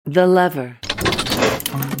The Lever.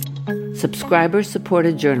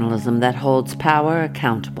 Subscriber-supported journalism that holds power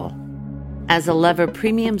accountable. As a Lever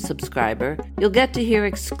Premium subscriber, you'll get to hear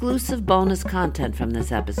exclusive bonus content from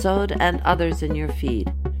this episode and others in your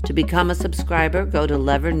feed. To become a subscriber, go to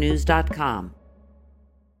levernews.com.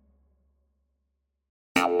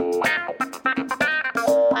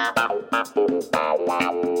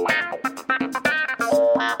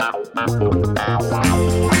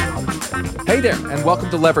 Hey there, and welcome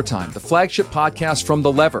to Lever Time, the flagship podcast from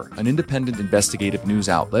The Lever, an independent investigative news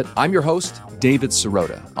outlet. I'm your host, David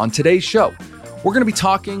Sirota. On today's show, we're going to be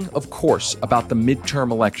talking, of course, about the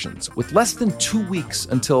midterm elections. With less than 2 weeks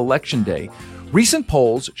until Election Day, recent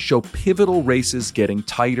polls show pivotal races getting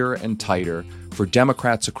tighter and tighter for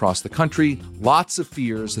Democrats across the country. Lots of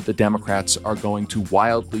fears that the Democrats are going to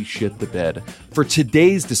wildly shit the bed. For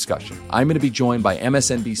today's discussion, I'm going to be joined by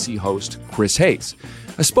MSNBC host Chris Hayes.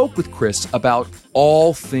 I spoke with Chris about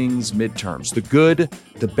all things midterms, the good,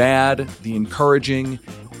 the bad, the encouraging,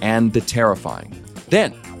 and the terrifying.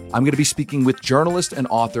 Then, I'm going to be speaking with journalist and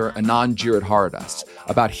author Anand Giridharadas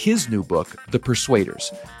about his new book, The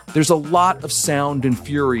Persuaders. There's a lot of sound and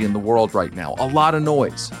fury in the world right now, a lot of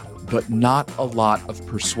noise, but not a lot of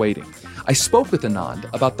persuading. I spoke with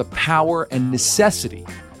Anand about the power and necessity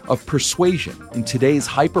of persuasion in today's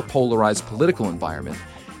hyper-polarized political environment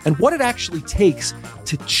and what it actually takes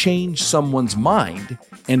to change someone's mind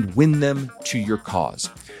and win them to your cause.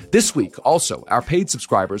 This week, also, our paid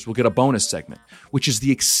subscribers will get a bonus segment, which is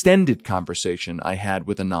the extended conversation I had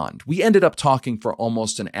with Anand. We ended up talking for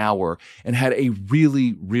almost an hour and had a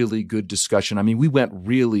really, really good discussion. I mean, we went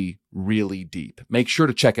really, really deep. Make sure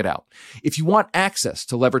to check it out. If you want access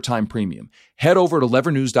to Lever Time Premium, head over to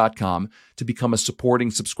levernews.com to become a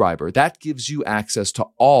supporting subscriber. That gives you access to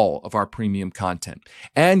all of our premium content,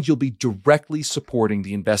 and you'll be directly supporting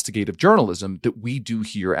the investigative journalism that we do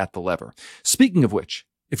here at The Lever. Speaking of which,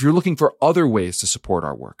 if you're looking for other ways to support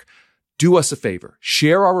our work, do us a favor.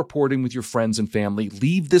 Share our reporting with your friends and family.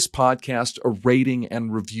 Leave this podcast a rating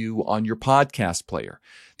and review on your podcast player.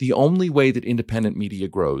 The only way that independent media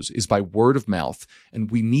grows is by word of mouth, and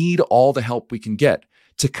we need all the help we can get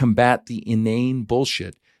to combat the inane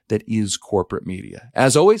bullshit that is corporate media.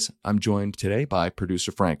 As always, I'm joined today by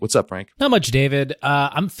producer Frank. What's up, Frank? Not much, David.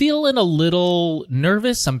 I'm feeling a little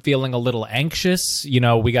nervous. I'm feeling a little anxious. You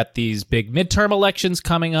know, we got these big midterm elections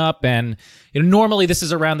coming up, and normally this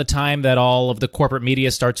is around the time that all of the corporate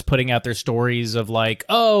media starts putting out their stories of like,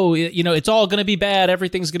 oh, it's all going to be bad.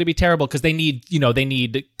 Everything's going to be terrible because they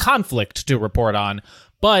need conflict to report on.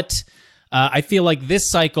 But I feel like this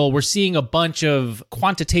cycle, we're seeing a bunch of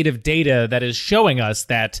quantitative data that is showing us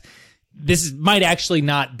that this might actually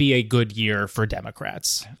not be a good year for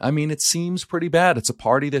Democrats. I mean, it seems pretty bad. It's a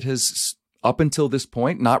party that has, up until this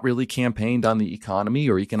point, not really campaigned on the economy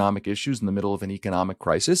or economic issues in the middle of an economic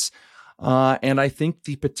crisis. And I think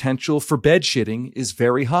the potential for bed shitting is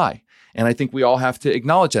very high. And I think we all have to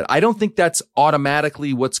acknowledge that. I don't think that's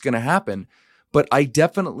automatically what's going to happen, but I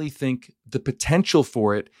definitely think the potential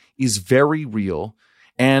for it is very real.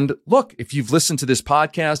 And look, if you've listened to this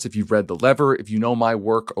podcast, if you've read The Lever, if you know my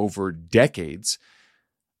work over decades,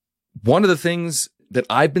 one of the things that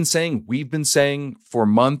I've been saying, we've been saying for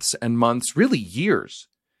months and months, really years,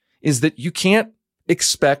 is that you can't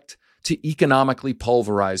expect to economically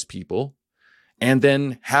pulverize people and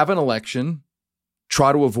then have an election,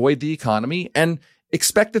 try to avoid the economy, and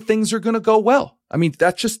expect that things are going to go well. I mean,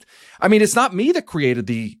 it's not me that created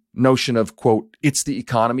the notion of, quote, it's the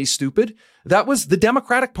economy, stupid. That was the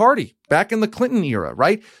Democratic Party back in the Clinton era,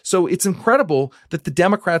 right? So it's incredible that the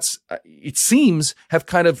Democrats, it seems, have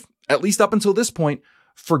kind of, at least up until this point,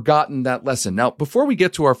 forgotten that lesson. Now, before we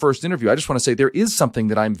get to our first interview, I just want to say there is something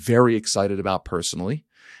that I'm very excited about personally.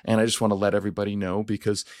 And I just want to let everybody know,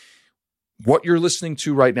 because what you're listening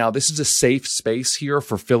to right now, this is a safe space here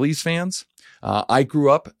for Phillies fans. I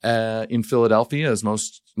grew up in Philadelphia, as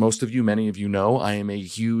most of you, many of you know. I am a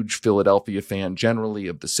huge Philadelphia fan generally,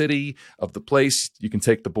 of the city, of the place. You can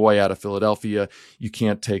take the boy out of Philadelphia. You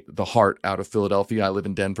can't take the heart out of Philadelphia. I live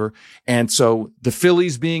in Denver. And so the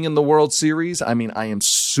Phillies being in the World Series, I mean, I am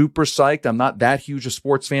super psyched. I'm not that huge a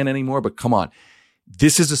sports fan anymore, but come on.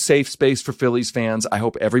 This is a safe space for Phillies fans. I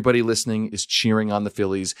hope everybody listening is cheering on the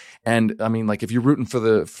Phillies. And I mean, like, if you're rooting for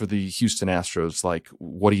the Houston Astros, like,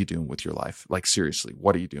 what are you doing with your life? Like, seriously,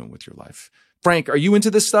 what are you doing with your life? Frank, are you into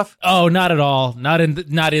this stuff? Oh, not at all. Not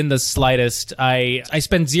in the slightest. I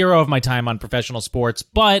spend zero of my time on professional sports,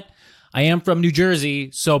 but I am from New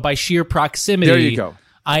Jersey, so by sheer proximity, there you go.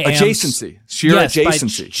 Adjacency. Sheer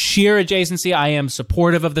adjacency. By sheer adjacency. I am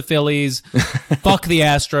supportive of the Phillies. Fuck the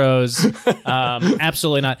Astros.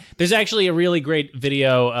 Absolutely not. There's actually a really great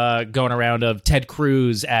video going around of Ted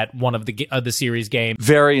Cruz at one of the series games.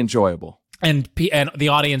 Very enjoyable. And the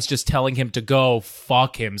audience just telling him to go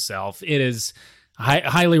fuck himself. It is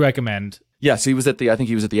highly recommend. Yes, I think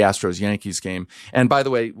he was at the Astros-Yankees game. And by the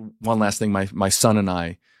way, one last thing, my son and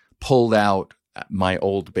I pulled out my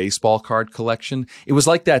old baseball card collection. It was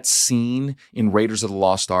like that scene in Raiders of the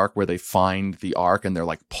Lost Ark where they find the Ark and they're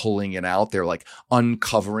like pulling it out. They're like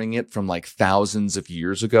uncovering it from like thousands of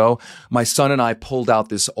years ago. My son and I pulled out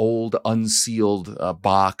this old unsealed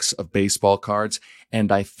box of baseball cards,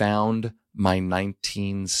 and I found my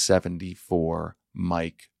 1974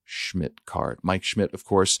 Mike Schmidt card. Mike Schmidt, of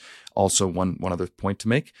course, also one other point to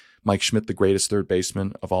make. Mike Schmidt, the greatest third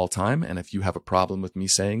baseman of all time. And if you have a problem with me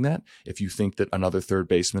saying that, if you think that another third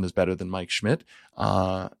baseman is better than Mike Schmidt,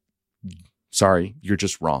 sorry, you're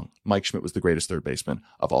just wrong. Mike Schmidt was the greatest third baseman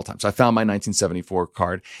of all time. So I found my 1974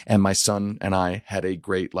 card, and my son and I had a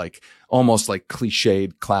great, like, almost like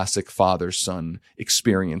cliched classic father-son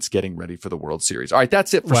experience getting ready for the World Series. All right,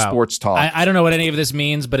 that's it for sports talk. I don't know what any of this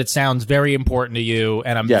means, but it sounds very important to you,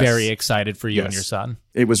 and I'm very excited for you and your son.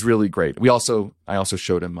 It was really great. I also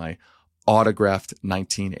showed him my autographed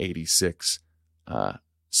 1986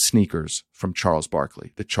 sneakers from Charles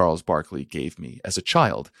Barkley that Charles Barkley gave me as a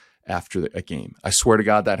child after a game. I swear to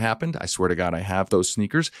God that happened. I swear to God I have those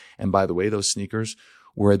sneakers. And by the way, those sneakers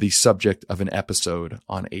were the subject of an episode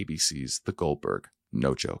on ABC's The Goldberg.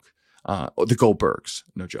 No joke. The Goldbergs.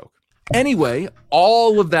 No joke. Anyway,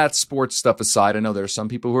 all of that sports stuff aside, I know there are some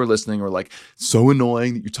people who are listening who are like, so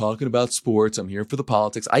annoying that you're talking about sports. I'm here for the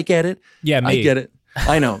politics. I get it. Yeah, me. I get it.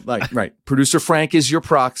 I know. Like, right. Producer Frank is your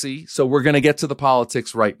proxy. So we're going to get to the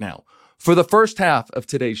politics right now. For the first half of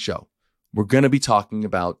today's show, we're going to be talking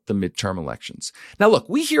about the midterm elections. Now, look,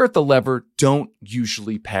 we here at The Lever don't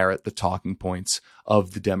usually parrot the talking points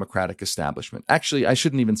of the Democratic establishment. Actually, I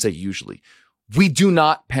shouldn't even say usually. We do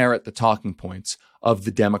not parrot the talking points of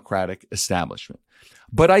the Democratic establishment.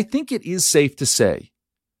 But I think it is safe to say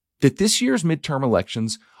that this year's midterm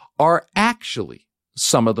elections are actually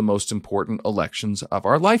some of the most important elections of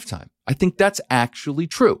our lifetime. I think that's actually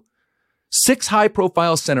true. 6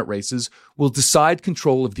 high-profile Senate races will decide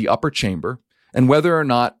control of the upper chamber and whether or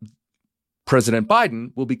not President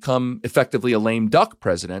Biden will become effectively a lame duck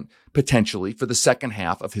president, potentially for the second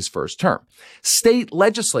half of his first term. State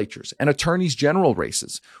legislatures and attorneys general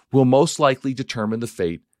races will most likely determine the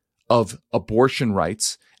fate of abortion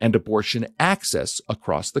rights and abortion access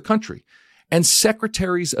across the country. And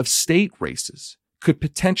secretaries of state races could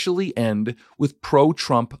potentially end with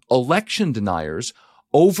pro-Trump election deniers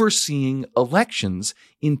overseeing elections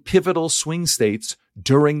in pivotal swing states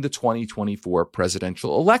during the 2024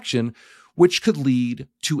 presidential election, which could lead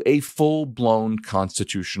to a full-blown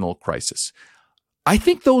constitutional crisis. I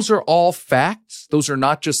think those are all facts. Those are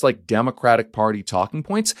not just like Democratic Party talking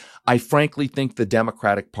points. I frankly think the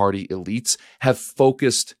Democratic Party elites have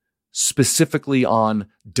focused specifically on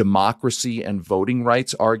democracy and voting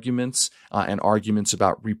rights arguments and arguments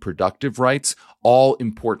about reproductive rights, all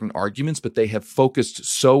important arguments, but they have focused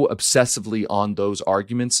so obsessively on those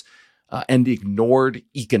arguments and ignored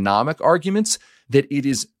economic arguments that it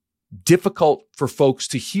is difficult for folks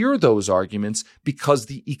to hear those arguments because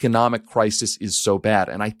the economic crisis is so bad.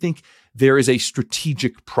 And I think there is a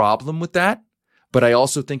strategic problem with that, but I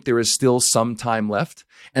also think there is still some time left.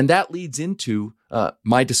 And that leads into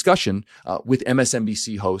my discussion with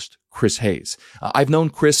MSNBC host Chris Hayes. I've known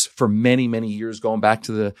Chris for many, many years, going back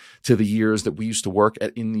to the years that we used to work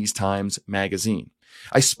at In These Times magazine.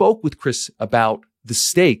 I spoke with Chris about the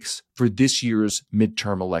stakes for this year's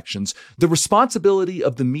midterm elections, the responsibility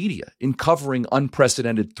of the media in covering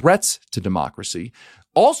unprecedented threats to democracy,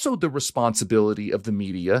 also the responsibility of the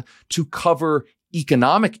media to cover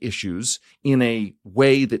economic issues in a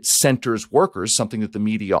way that centers workers, something that the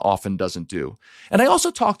media often doesn't do. And I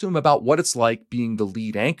also talked to him about what it's like being the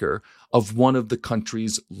lead anchor of one of the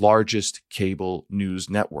country's largest cable news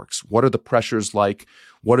networks. What are the pressures like?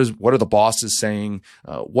 What are the bosses saying?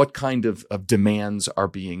 What kind of demands are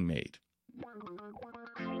being made?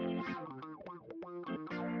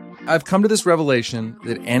 I've come to this revelation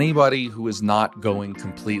that anybody who is not going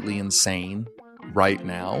completely insane right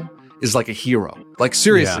now is like a hero. Like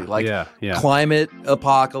seriously, climate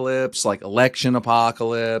apocalypse, like election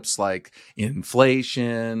apocalypse, like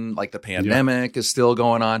inflation, like the pandemic is still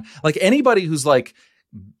going on. Like anybody who's like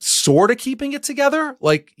sort of keeping it together,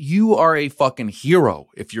 like you are a fucking hero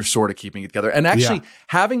if you're sort of keeping it together. And actually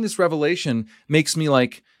having this revelation makes me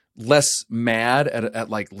like less mad at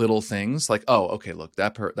like little things like, oh, okay, look,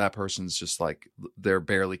 that person's just like, they're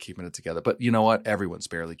barely keeping it together. But you know what? Everyone's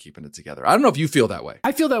barely keeping it together. I don't know if you feel that way.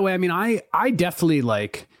 I feel that way. I mean, I definitely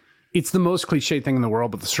like, it's the most cliche thing in the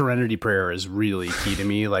world, but the serenity prayer is really key to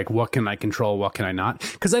me. Like, what can I control? What can I not?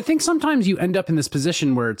 Because I think sometimes you end up in this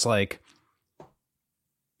position where it's like,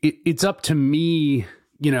 it's up to me.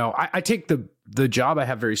 You know, I take the job I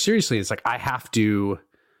have very seriously. It's like, I have to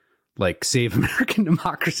like save American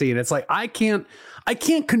democracy. And it's like, I can't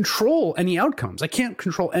control any outcomes. I can't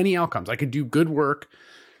control any outcomes. I could do good work.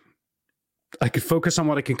 I could focus on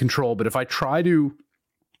what I can control. But if I try to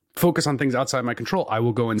focus on things outside my control, I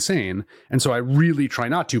will go insane. And so I really try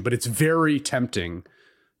not to, but it's very tempting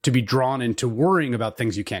to be drawn into worrying about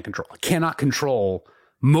things you can't control. I cannot control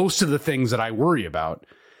most of the things that I worry about.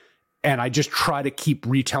 And I just try to keep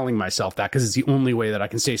retelling myself that because it's the only way that I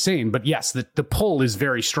can stay sane. But yes, the pull is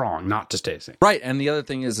very strong not to stay sane. Right. And the other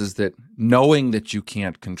thing is that knowing that you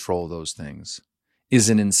can't control those things is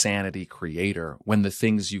an insanity creator when the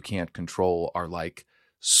things you can't control are like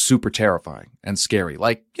super terrifying and scary.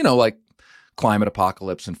 Like, you know, like climate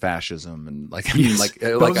apocalypse and fascism and like, I mean, like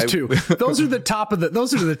those two. Those are the top of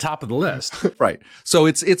the list. Right. So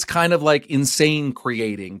it's kind of like insane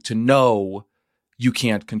creating to know you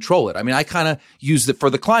can't control it. I mean, I kind of use it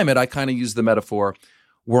for the climate. I kind of use the metaphor.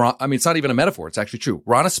 It's not even a metaphor. It's actually true.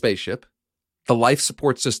 We're on a spaceship. The life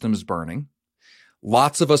support system is burning.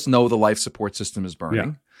 Lots of us know the life support system is burning.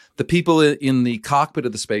 Yeah. The people in the cockpit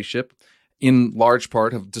of the spaceship, in large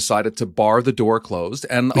part, have decided to bar the door closed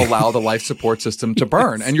and allow the life support system to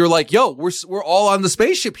burn. Yes. And you're like, yo, we're all on the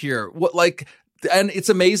spaceship here. What, like, and it's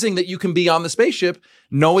amazing that you can be on the spaceship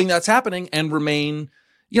knowing that's happening and remain,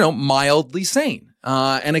 you know, mildly sane.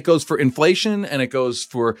 And it goes for inflation and it goes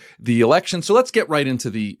for the election. So let's get right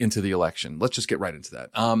into the election. Let's just get right into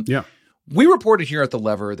that. Yeah. We reported here at The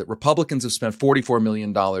Lever that Republicans have spent $44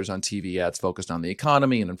 million on TV ads focused on the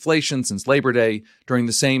economy and inflation since Labor Day. During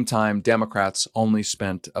the same time, Democrats only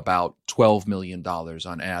spent about $12 million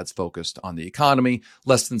on ads focused on the economy,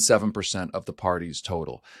 less than 7% of the party's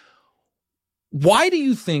total. Why do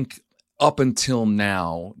you think up until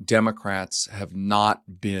now, Democrats have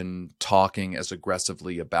not been talking as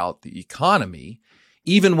aggressively about the economy,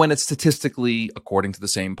 even when it's statistically, according to the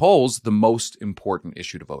same polls, the most important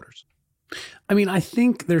issue to voters? I mean, I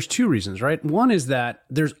think there's two reasons, right? One is that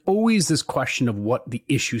there's always this question of what the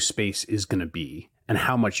issue space is going to be and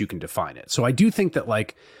how much you can define it. So I do think that,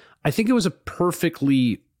 like, I think it was a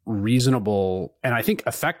perfectly reasonable and I think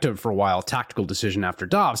effective for a while tactical decision after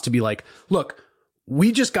Dobbs to be like, look,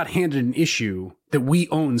 we just got handed an issue that we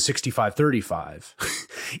own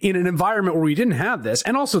 65-35 in an environment where we didn't have this,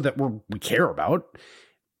 and also that we care about.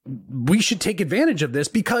 We should take advantage of this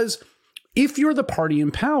because if you're the party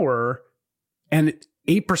in power and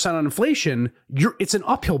 8% on inflation, it's an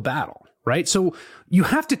uphill battle, right? So you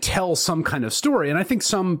have to tell some kind of story. And I think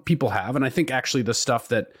some people have. And I think actually the stuff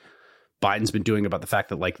that Biden's been doing about the fact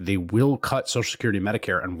that like they will cut Social Security and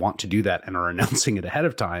Medicare and want to do that and are announcing it ahead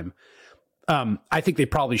of time. I think they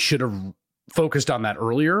probably should have focused on that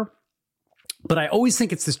earlier. But I always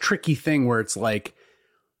think it's this tricky thing where it's like,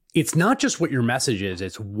 it's not just what your message is,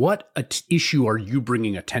 it's what issue are you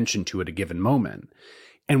bringing attention to at a given moment.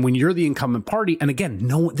 And when you're the incumbent party, and again,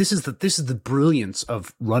 this is the brilliance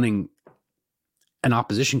of running an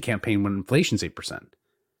opposition campaign when inflation's 8%.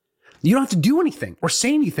 You don't have to do anything or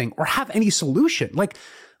say anything or have any solution. Like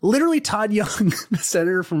literally Todd Young, the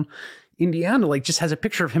senator from Indiana, like just has a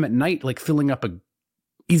picture of him at night, like filling up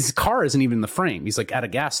his car isn't even in the frame. He's like at a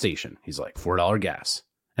gas station. He's like $4 gas.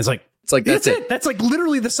 And it's like, that's it. That's like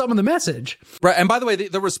literally the sum of the message. Right. And by the way,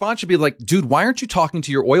 the response should be like, dude, why aren't you talking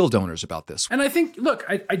to your oil donors about this? And I think, look,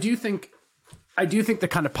 I do think the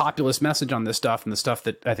kind of populist message on this stuff and the stuff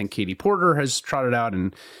that I think Katie Porter has trotted out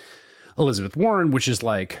and Elizabeth Warren, which is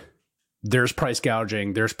like, there's price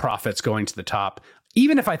gouging, there's profits going to the top.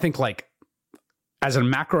 Even if I think like, as a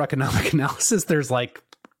macroeconomic analysis, there's like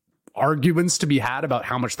arguments to be had about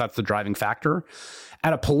how much that's the driving factor.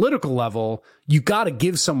 At a political level, you got to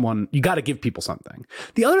give people something.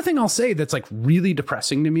 The other thing I'll say that's like really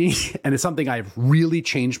depressing to me, and it's something I've really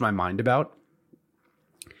changed my mind about.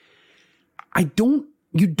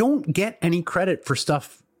 You don't get any credit for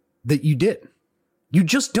stuff that you did. You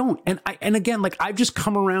just don't. And again, like I've just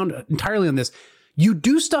come around entirely on this. You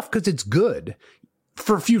do stuff because it's good.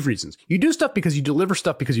 For a few reasons. You do stuff because you deliver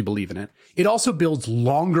stuff because you believe in it. It also builds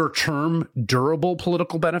longer term, durable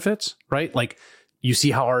political benefits, right? Like you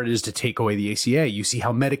see how hard it is to take away the ACA. You see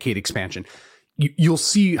how Medicaid expansion. You'll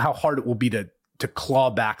see how hard it will be to to claw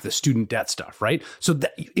back the student debt stuff, right? So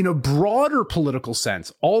that, in a broader political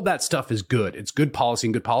sense, all that stuff is good. It's good policy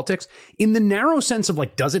and good politics. In the narrow sense of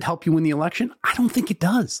like, does it help you win the election? I don't think it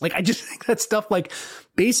does. Like, I just think that stuff like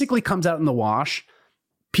basically comes out in the wash.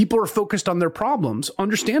 People are focused on their problems.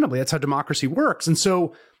 Understandably, that's how democracy works. And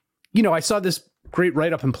so, I saw this great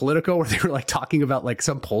write-up in Politico where they were like talking about like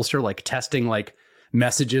some pollster like testing like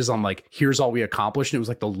messages on like, here's all we accomplished. And it was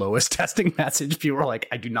like the lowest testing message. People were like,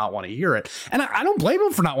 I do not want to hear it. And I don't blame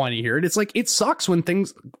them for not wanting to hear it. It's like, it sucks when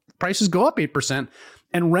prices go up 8%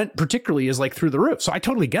 and rent particularly is like through the roof. So I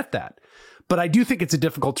totally get that. But I do think it's a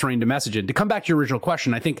difficult terrain to message in. To come back to your original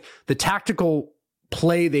question, I think the tactical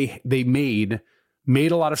play they made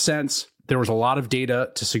a lot of sense. There was a lot of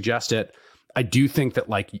data to suggest it. I do think that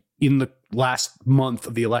like in the last month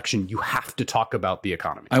of the election, you have to talk about the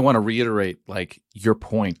economy. I want to reiterate like your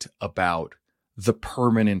point about the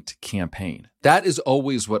permanent campaign. That is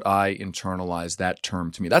always what I internalize that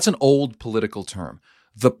term to me. That's an old political term,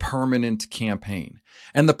 the permanent campaign.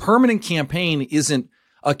 And the permanent campaign isn't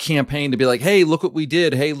a campaign to be like, hey, look what we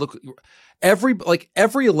did. Hey, look, every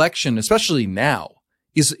election, especially now,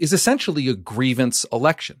 is essentially a grievance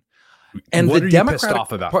election. And what the are Democratic you pissed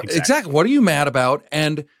off about? Exactly. What are you mad about?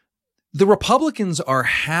 And the Republicans are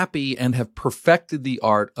happy and have perfected the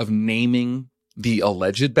art of naming the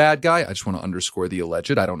alleged bad guy. I just want to underscore the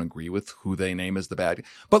alleged. I don't agree with who they name as the bad guy.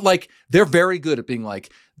 But like, they're very good at being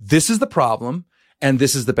like, this is the problem and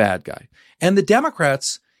this is the bad guy. And the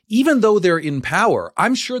Democrats, even though they're in power,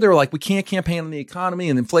 I'm sure they're like, we can't campaign on the economy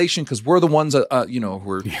and inflation because we're the ones, who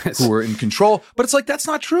are in control. But it's like, that's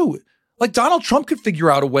not true. Like Donald Trump could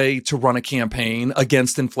figure out a way to run a campaign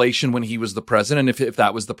against inflation when he was the president. If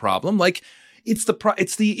that was the problem, like it's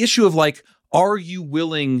the issue of like, are you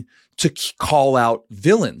willing to call out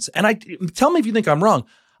villains? And tell me if you think I'm wrong.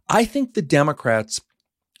 I think the Democrats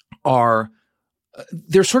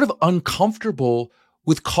they're sort of uncomfortable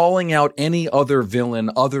with calling out any other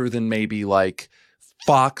villain other than maybe like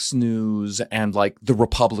Fox News and like the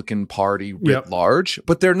Republican Party writ large,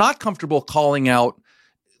 but they're not comfortable calling out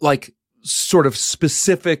like sort of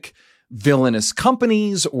specific villainous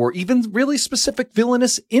companies or even really specific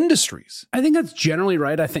villainous industries. I think that's generally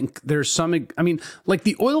right. I think there's like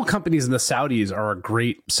the oil companies and the Saudis are a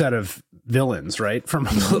great set of villains, right? From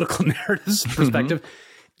a political narratives perspective.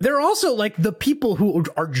 They're also like the people who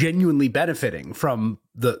are genuinely benefiting from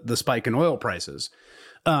the spike in oil prices.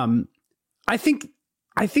 I think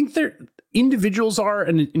they're individuals are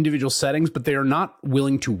in individual settings, but they are not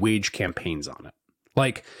willing to wage campaigns on it.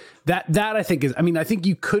 Like that I think is, I think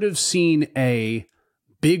you could have seen a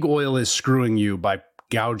big oil is screwing you by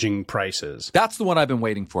gouging prices. That's the one I've been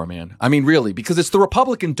waiting for, man. I mean, really, because it's the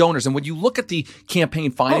Republican donors. And when you look at the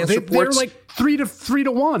campaign finance reports, they're like 3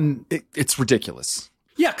 to 1. It's ridiculous.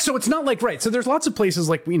 Yeah. So it's not like, right. So there's lots of places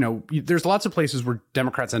like, there's lots of places where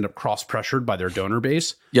Democrats end up cross-pressured by their donor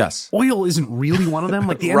base. Yes. Oil isn't really one of them.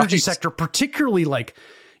 Like the energy Right. sector, particularly like,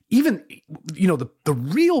 even, the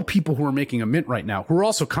real people who are making a mint right now, who are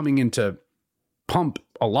also coming in to pump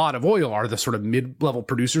a lot of oil, are the sort of mid-level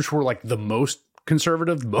producers who are like the most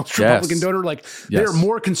conservative, most Republican donor. Like they're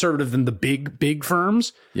more conservative than the big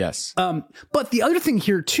firms. Yes. But the other thing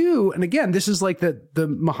here too, and again, this is like the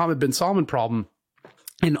Mohammed bin Salman problem,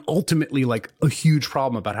 and ultimately like a huge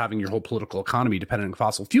problem about having your whole political economy dependent on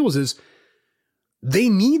fossil fuels, is they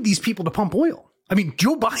need these people to pump oil. I mean,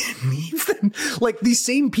 Joe Biden needs them. Like these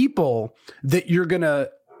same people that you're going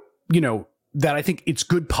to, that I think it's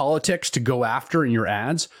good politics to go after in your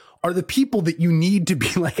ads are the people that you need to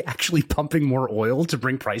be like actually pumping more oil to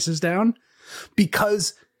bring prices down.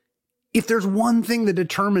 Because if there's one thing that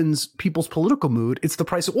determines people's political mood, it's the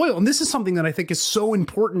price of oil. And this is something that I think is so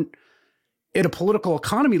important at a political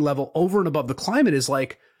economy level over and above the climate, is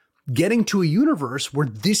like getting to a universe where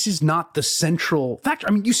this is not the central factor.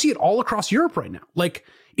 I mean, you see it all across Europe right now. Like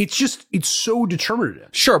it's so determinative.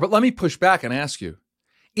 Sure. But let me push back and ask you,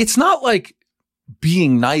 it's not like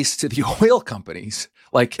being nice to the oil companies.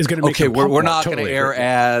 Like, is gonna make okay, we're not totally going to air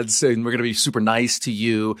ads and we're going to be super nice to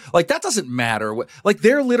you. Like that doesn't matter. Like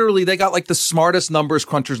they got like the smartest numbers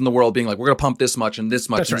crunchers in the world being like, we're going to pump this much and this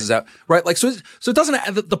much. That's and right. This is that. Right. Like, so it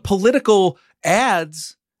doesn't, the political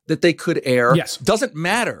ads that they could air doesn't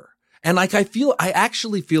matter. And like, I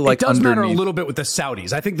actually feel like it does matter a little bit with the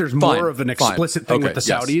Saudis. I think there's more of an explicit thing with the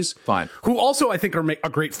Saudis, who also I think are a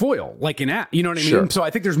great foil, like you know what I mean? So I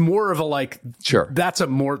think there's more of a like, that's a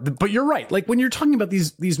more, but you're right. Like when you're talking about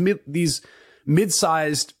these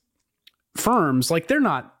mid-sized firms, like they're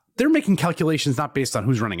making calculations not based on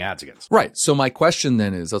who's running ads against. Right. So my question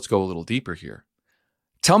then is, let's go a little deeper here.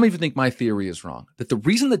 Tell me if you think my theory is wrong, that the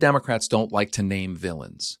reason the Democrats don't like to name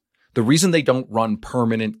villains, the reason they don't run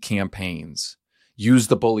permanent campaigns, use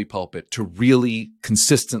the bully pulpit to really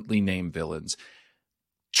consistently name villains,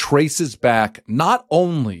 traces back not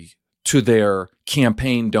only to their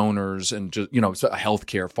campaign donors and just,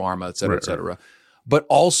 healthcare, pharma, et cetera, but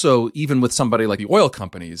also even with somebody like the oil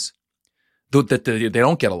companies that they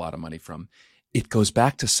don't get a lot of money from. It goes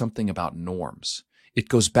back to something about norms. It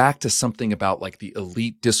goes back to something about like the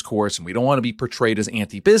elite discourse, and we don't want to be portrayed as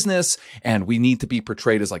anti-business, and we need to be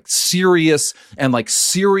portrayed as like serious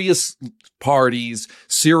parties,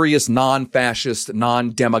 serious non-fascist,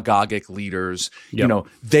 non-demagogic leaders. Yep.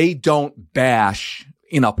 They don't bash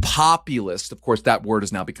in a populist, of course, that word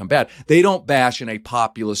has now become bad. They don't bash in a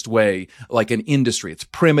populist way like an industry. It's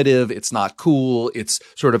primitive. It's not cool. It's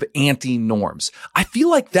sort of anti-norms. I feel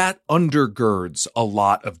like that undergirds a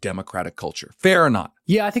lot of democratic culture. Fair or not?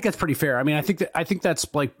 Yeah, I think that's pretty fair. I mean, I think that's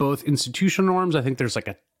like both institutional norms. I think there's like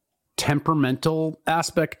a temperamental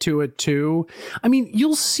aspect to it too. I mean,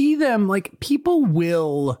 you'll see them, like, people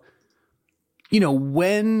will,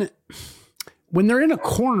 when they're in a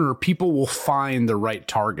corner, people will find the right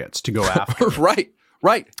targets to go after.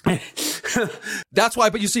 Right. That's why,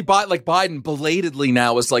 but you see, Biden belatedly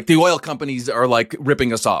now is like, the oil companies are like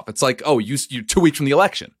ripping us off. It's like, oh, you 2 weeks from the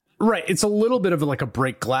election. Right. It's a little bit of like a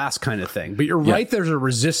break glass kind of thing, but you're right. There's a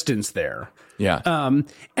resistance there. Yeah. And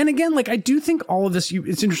again, like, I do think all of this,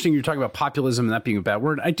 it's interesting you're talking about populism and that being a bad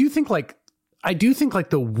word. I do think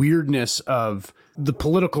the weirdness of the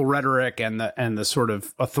political rhetoric and the sort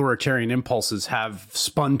of authoritarian impulses have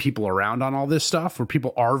spun people around on all this stuff, where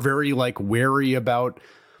people are very like wary about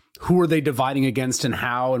who are they dividing against and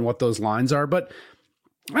how and what those lines are. But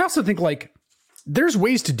I also think like there's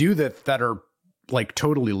ways to do that are like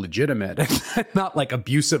totally legitimate and not like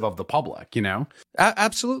abusive of the public,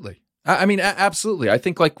 Absolutely. I mean, absolutely. I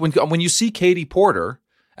think like when you see Katie Porter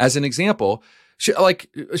as an example,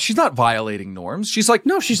 she's not violating norms. She's like,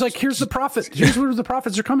 no, she's like, here's the profit. Here's where the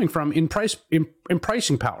profits are coming from in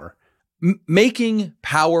pricing power. Making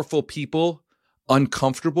powerful people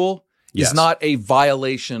uncomfortable is not a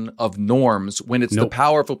violation of norms when it's the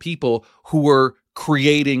powerful people who are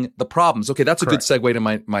creating the problems. Okay, that's a good segue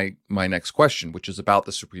to my next question, which is about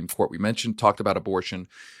the Supreme Court. We talked about abortion.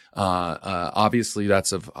 Obviously,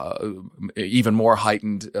 that's of even more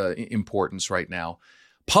heightened importance right now.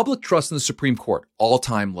 Public trust in the Supreme Court,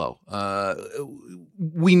 all-time low.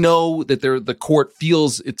 We know that the court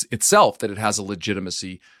feels itself that it has a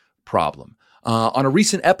legitimacy problem. On a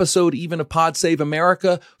recent episode, even of Pod Save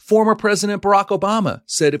America, former President Barack Obama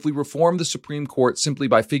said if we reform the Supreme Court simply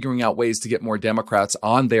by figuring out ways to get more Democrats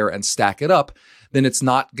on there and stack it up, then it's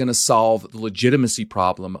not going to solve the legitimacy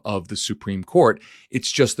problem of the Supreme Court.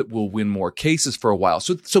 It's just that we'll win more cases for a while.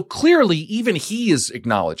 So clearly, even he is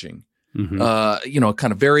acknowledging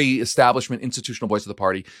kind of very establishment, institutional voice of the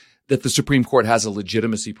party, that the Supreme Court has a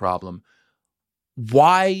legitimacy problem.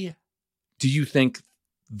 Why do you think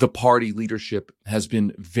the party leadership has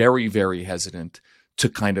been very, very hesitant to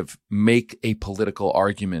kind of make a political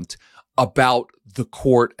argument about the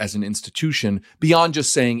court as an institution beyond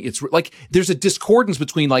just saying it's like there's a discordance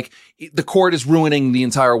between like the court is ruining the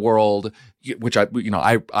entire world, which I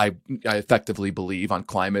effectively believe on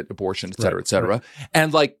climate, abortion, et cetera.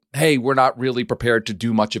 And like, hey, we're not really prepared to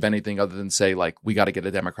do much of anything other than say like, we got to get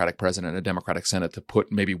a Democratic president and a Democratic Senate to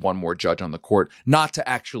put maybe one more judge on the court, not to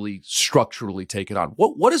actually structurally take it on.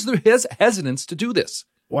 What is the hesitance to do this?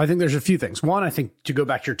 Well, I think there's a few things. One, I think to go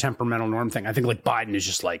back to your temperamental norm thing, I think like Biden is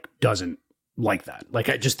just like, doesn't like that. Like,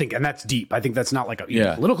 I just think, and that's deep. I think that's not like a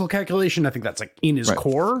political calculation. I think that's like in his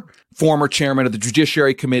core. Former chairman of the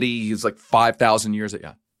Judiciary Committee. He's like 5,000 years.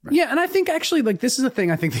 Yeah. And I think actually like this is a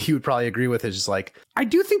thing I think that you would probably agree with is just like, I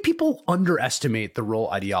do think people underestimate the role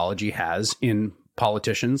ideology has in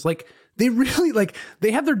politicians. Like they really like,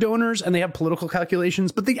 they have their donors and they have political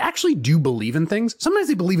calculations, but they actually do believe in things. Sometimes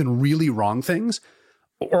they believe in really wrong things,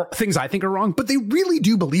 or things I think are wrong, but they really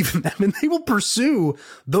do believe in them and they will pursue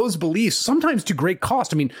those beliefs, sometimes to great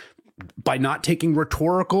cost. I mean, by not taking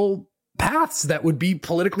rhetorical paths that would be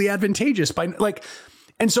politically advantageous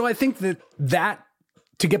and so I think that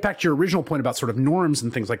to get back to your original point about sort of norms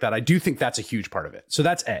and things like that, I do think that's a huge part of it. So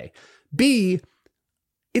that's A. B,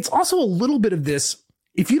 it's also a little bit of this,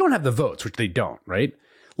 if you don't have the votes, which they don't, right?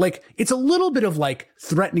 Like, it's a little bit of like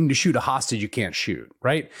threatening to shoot a hostage you can't shoot,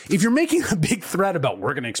 right? If you're making a big threat about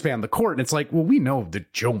we're going to expand the court, and it's like, well, we know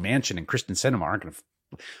that Joe Manchin and Kristen Sinema aren't going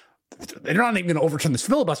to, they're not even going to overturn this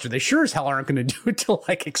filibuster. They sure as hell aren't going to do it to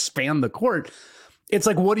like expand the court. It's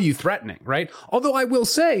like, what are you threatening, right? Although I will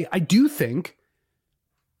say, I do think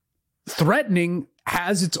threatening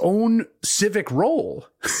has its own civic role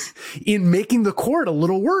in making the court a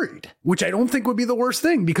little worried, which I don't think would be the worst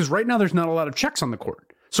thing, because right now there's not a lot of checks on the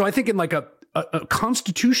court. So I think in like a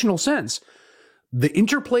constitutional sense, the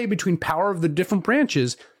interplay between power of the different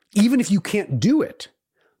branches, even if you can't do it,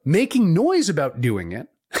 making noise about doing it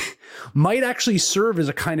might actually serve as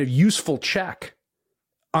a kind of useful check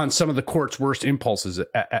on some of the court's worst impulses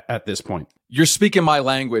at this point. You're speaking my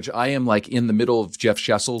language. I am like in the middle of Jeff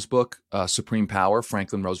Schessel's book, Supreme Power,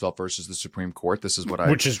 Franklin Roosevelt versus the Supreme Court. This is what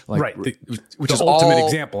which is like, right. Which the is ultimate all,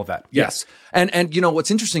 example of that. Yes. And you know,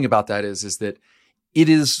 what's interesting about that is that it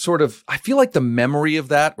is sort of, I feel like the memory of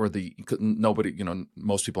that, or nobody, you know,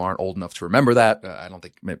 most people aren't old enough to remember that. I don't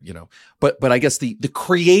think, you know, but I guess the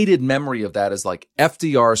created memory of that is like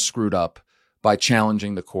FDR screwed up by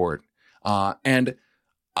challenging the court. And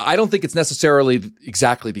I don't think it's necessarily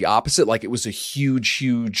exactly the opposite. Like it was a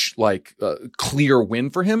huge, like clear win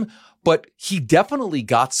for him, but he definitely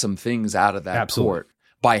got some things out of that court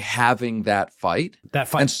by having that fight.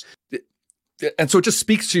 And so it just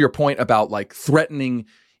speaks to your point about like threatening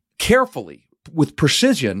carefully with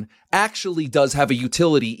precision actually does have a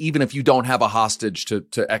utility, even if you don't have a hostage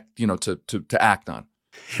to act on.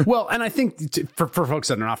 Well, and I think for folks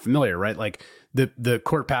that are not familiar, right? Like the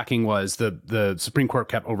court packing was the Supreme Court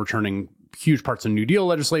kept overturning huge parts of New Deal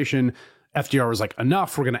legislation. FDR was like,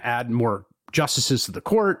 enough, we're going to add more justices to the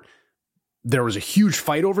court. There was a huge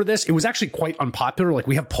fight over this. It was actually quite unpopular. Like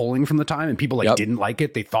we have polling from the time and people didn't like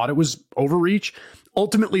it. They thought it was overreach.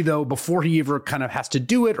 Ultimately, though, before he ever kind of has to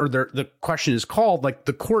do it or the question is called, like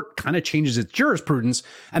the court kind of changes its jurisprudence.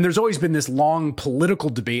 And there's always been this long political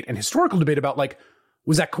debate and historical debate about like,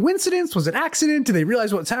 was that coincidence? Was it accident? Did they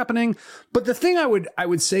realize what's happening? But the thing I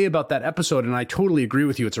would say about that episode, and I totally agree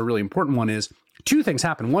with you, it's a really important one, is two things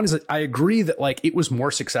happen. One is that I agree that like it was more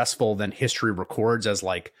successful than history records as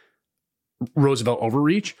like Roosevelt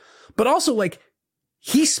overreach, but also like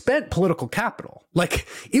he spent political capital. Like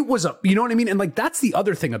it was you know what I mean? And like, that's the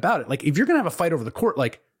other thing about it. Like if you're going to have a fight over the court,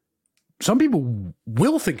 like some people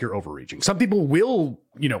will think you're overreaching. Some people will,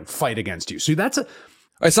 fight against you. So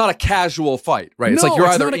it's not a casual fight, right? It's like you're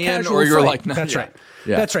either in or you're like, no. That's right.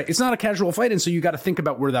 Yeah. That's right. It's not a casual fight. And so you got to think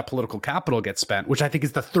about where that political capital gets spent, which I think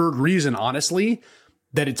is the third reason, honestly,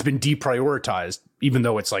 that it's been deprioritized, even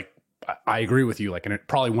though it's like, I agree with you, like, and it's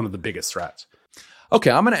probably one of the biggest threats. Okay.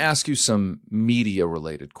 I'm going to ask you some media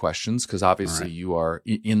related questions because obviously you are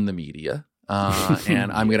in the media.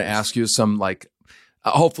 And I'm going to ask you some like,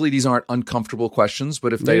 hopefully these aren't uncomfortable questions,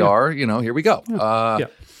 but if they are, here we go.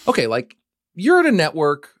 Okay. Like, you're at a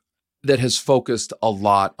network that has focused a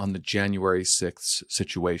lot on the January 6th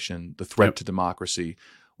situation, the threat to democracy,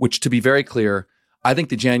 which, to be very clear, I think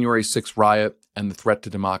the January 6th riot and the threat to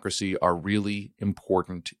democracy are really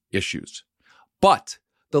important issues. But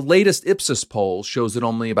the latest Ipsos poll shows that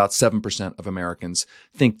only about 7% of Americans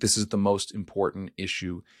think this is the most important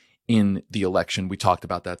issue in the election. We talked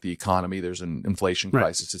about that, the economy, there's an inflation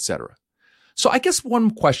crisis, et cetera. So I guess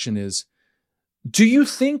one question is, do you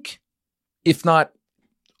think, if not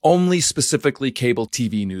only specifically cable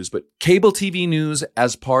TV news, but cable TV news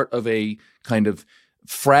as part of a kind of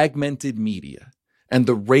fragmented media and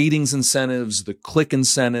the ratings incentives, the click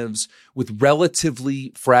incentives with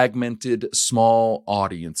relatively fragmented small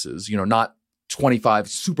audiences, not 25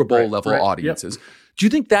 Super Bowl level audiences. Yep. Do you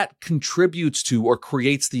think that contributes to or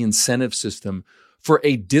creates the incentive system for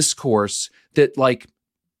a discourse that like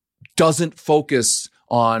doesn't focus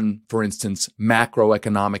on, for instance,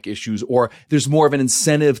 macroeconomic issues, or there's more of an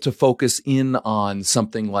incentive to focus in on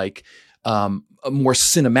something like a more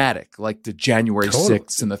cinematic, like the January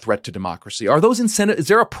 6th and the threat to democracy? Are those incentives? Is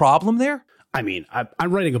there a problem there? I mean,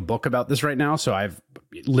 I'm writing a book about this right now, so I've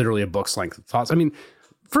literally a book's length of thoughts. I mean,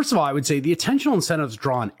 first of all, I would say the attentional incentives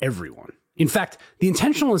draw on everyone. In fact, the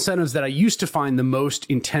intentional incentives that I used to find the most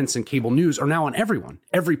intense in cable news are now on everyone.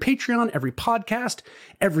 Every Patreon, every podcast,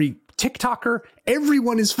 every TikToker,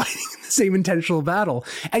 everyone is fighting the same intentional battle.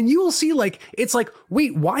 And you will see it's like,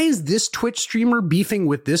 wait, why is this Twitch streamer beefing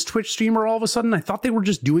with this Twitch streamer all of a sudden? I thought they were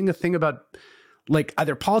just doing a thing about like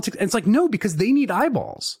either politics. And it's like, no, because they need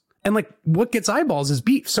eyeballs. And like what gets eyeballs is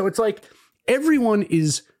beef. So it's like everyone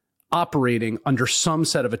is operating under some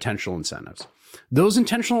set of attentional incentives. Those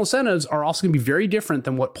intentional incentives are also going to be very different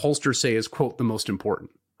than what pollsters say is, quote, the most important,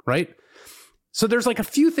 right? So there's like a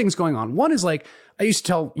few things going on. One is like, I used to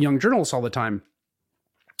tell young journalists all the time,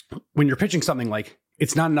 when you're pitching something, like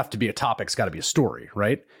it's not enough to be a topic, it's got to be a story,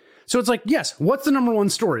 right? So it's like, yes, what's the number one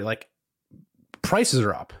story? Like prices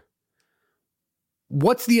are up.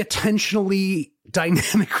 What's the attentionally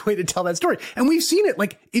dynamic way to tell that story? And we've seen it.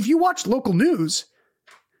 Like if you watch local news,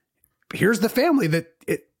 here's the family that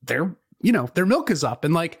their milk is up.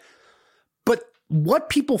 And like, but what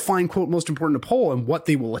people find, quote, most important to poll and what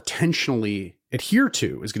they will attentionally adhere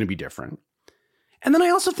to is going to be different. And then I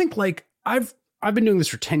also think, like, I've been doing this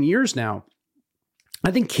for 10 years now.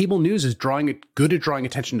 I think cable news is good at drawing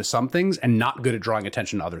attention to some things and not good at drawing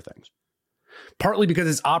attention to other things. Partly because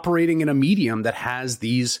it's operating in a medium that has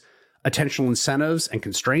these attentional incentives and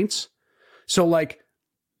constraints. So like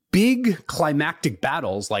big climactic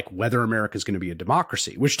battles like whether America is going to be a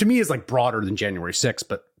democracy, which to me is like broader than January 6th,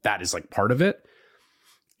 but that is like part of it,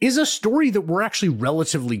 is a story that we're actually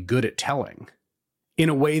relatively good at telling in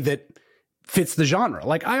a way that fits the genre.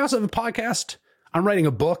 Like I also have a podcast. I'm writing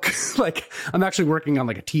a book. Like I'm actually working on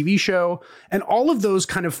like a TV show, and all of those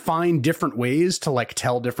kind of find different ways to like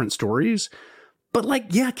tell different stories. But like,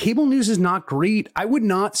 yeah, cable news is not great. I would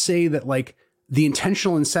not say that like the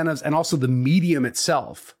intentional incentives and also the medium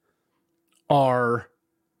itself are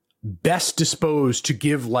best disposed to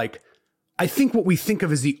give like, I think what we think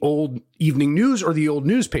of as the old evening news or the old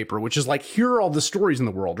newspaper, which is like, here are all the stories in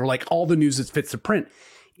the world, or like all the news that fits the print.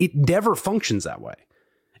 It never functions that way.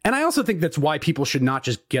 And I also think that's why people should not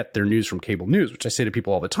just get their news from cable news, which I say to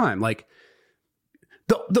people all the time. Like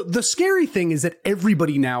the scary thing is that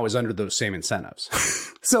everybody now is under those same incentives.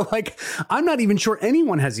 So like, I'm not even sure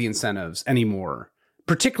anyone has the incentives anymore,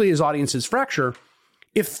 particularly as audiences fracture.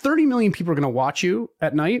 If 30 million people are going to watch you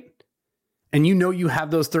at night and you know you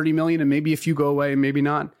have those 30 million and maybe if you go away and maybe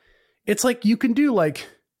not, it's like you can do like,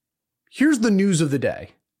 here's the news of the day.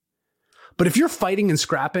 But if you're fighting and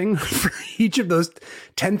scrapping for each of those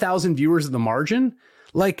 10,000 viewers at the margin,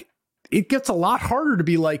 like it gets a lot harder to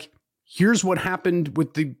be like, here's what happened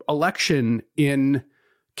with the election in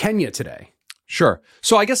Kenya today. Sure.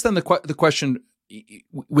 So I guess then the question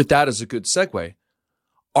with that is a good segue.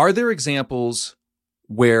 Are there examples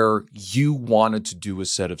where you wanted to do a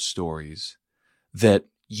set of stories that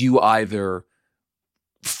you either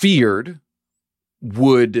feared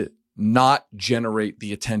would not generate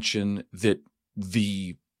the attention that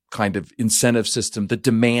the kind of incentive system, the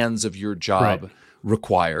demands of your job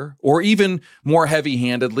require, or even more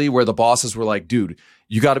heavy-handedly where the bosses were like, dude,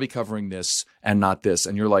 you got to be covering this and not this.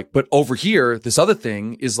 And you're like, but over here, this other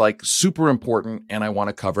thing is like super important and I want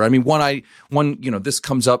to cover. I mean, this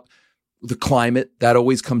comes up, the climate, that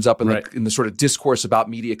always comes up in the sort of discourse about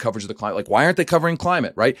media coverage of the climate. Like, why aren't they covering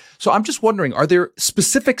climate, right? So I'm just wondering, are there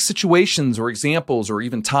specific situations or examples or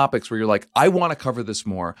even topics where you're like, I want to cover this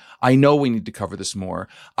more. I know we need to cover this more.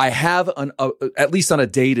 I have at least on a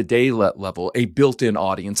day-to-day level, a built-in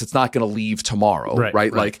audience. It's not going to leave tomorrow,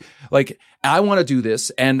 right? Like I want to do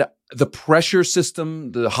this, and the pressure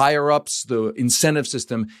system, the higher ups, the incentive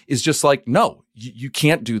system is just like, no, you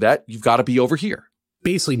can't do that. You've got to be over here.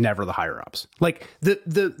 Basically never the higher ups. Like the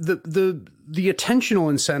attentional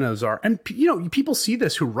incentives are, and people see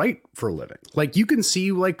this who write for a living. Like you can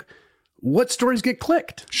see like what stories get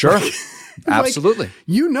clicked. Sure. Absolutely.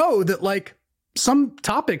 Like, that like some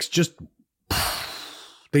topics just,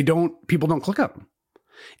 people don't click on them.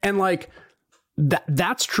 And like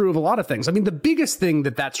that's true of a lot of things. I mean, the biggest thing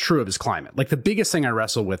that's true of is climate. Like the biggest thing I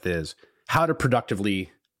wrestle with is how to productively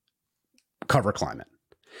cover climate.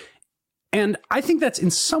 And I think that's in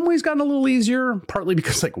some ways gotten a little easier, partly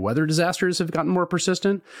because like weather disasters have gotten more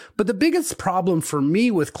persistent. But the biggest problem for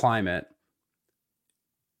me with climate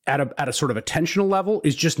at a sort of attentional level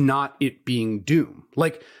is just not it being doom.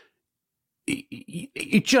 Like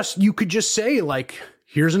you could just say like,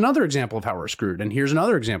 here's another example of how we're screwed. And here's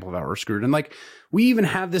another example of how we're screwed. And like, we even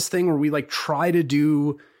have this thing where we like try to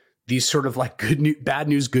do these sort of like bad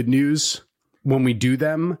news, good news when we do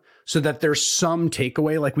them, so that there's some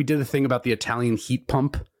takeaway. Like we did a thing about the Italian heat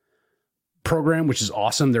pump program, which is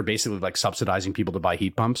awesome. They're basically like subsidizing people to buy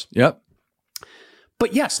heat pumps. Yep.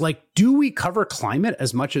 But yes, like, do we cover climate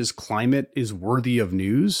as much as climate is worthy of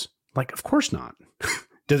news? Like, of course not.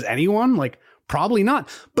 Does anyone? Like, probably not.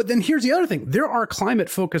 But then here's the other thing. There are climate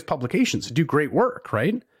focused publications that do great work,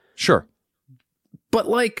 right? Sure. But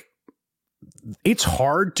like, it's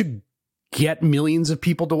hard to get millions of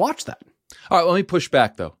people to watch that. All right, let me push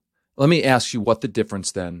back, though. Let me ask you what the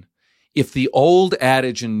difference then. If the old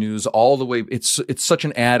adage in news all the way, it's such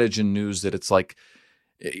an adage in news that it's like,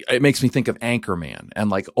 it makes me think of Anchorman and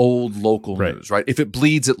like old local news, right? If it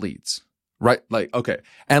bleeds, it leads, right? Like, okay.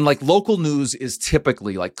 And like local news is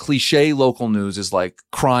typically like cliche local news is like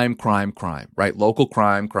crime, right? Local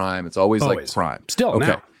crime. It's always like crime. Still okay.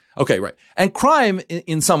 Now. Okay, right. And crime,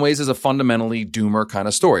 in some ways, is a fundamentally doomer kind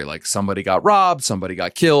of story. Like somebody got robbed, somebody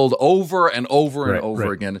got killed over and over and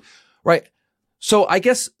over again. Right. So I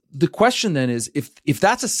guess the question then is, if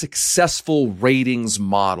that's a successful ratings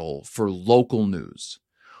model for local news,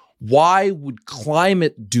 why would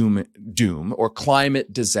climate doom or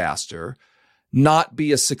climate disaster not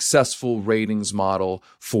be a successful ratings model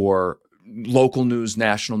for local news,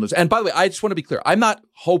 national news? And by the way, I just want to be clear. I'm not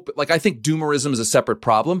I think doomerism is a separate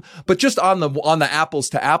problem, but just on the apples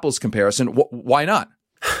to apples comparison, why not?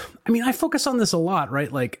 I mean, I focus on this a lot,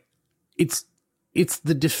 right? Like it's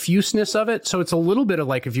the diffuseness of it. So it's a little bit of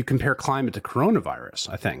like, if you compare climate to coronavirus,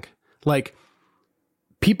 I think like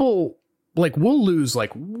people like we'll lose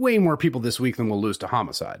like way more people this week than we'll lose to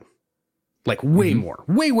homicide. Like way more,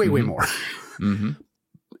 way more.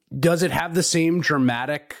 Does it have the same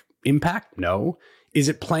dramatic impact? No. Is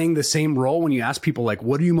it playing the same role when you ask people like,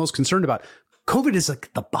 what are you most concerned about? COVID is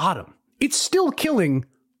like the bottom. It's still killing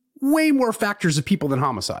way more factors of people than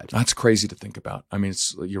homicide. That's crazy to think about. I mean,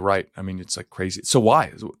 you're right. I mean, it's like crazy. So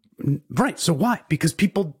why? Right. So why? Because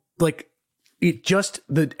people like it just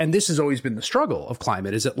and this has always been the struggle of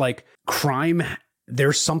climate is that like crime,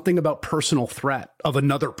 there's something about personal threat of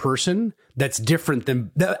another person that's different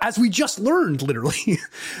than, as we just learned, literally,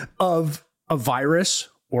 of a virus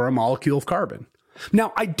or a molecule of carbon.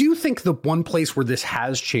 Now, I do think the one place where this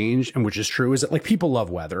has changed, and which is true, is that like people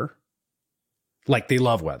love weather. Like they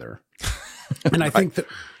love weather. And I think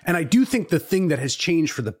and I do think the thing that has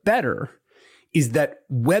changed for the better is that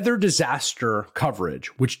weather disaster coverage,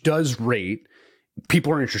 which does rate,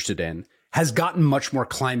 people are interested in, has gotten much more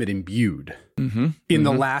climate imbued in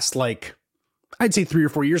the last, like, I'd say 3 or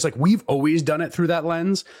 4 years. Like we've always done it through that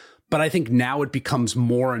lens, but I think now it becomes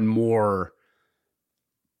more and more,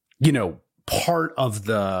 part of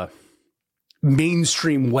the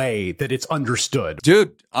mainstream way that it's understood.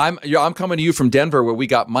 Dude, I'm coming to you from Denver, where we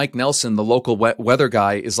got Mike Nelson, the local weather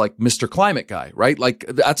guy, is like Mr. Climate guy, right? Like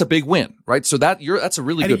that's a big win, right? So that's a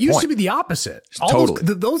really good point. It used to be the opposite. Totally.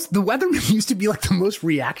 The weathermen used to be like the most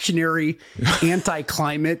reactionary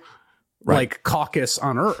anti-climate like caucus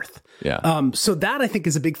on earth. Yeah. So that I think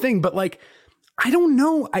is a big thing, but like I don't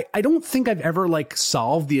know. I don't think I've ever like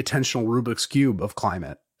solved the attentional Rubik's Cube of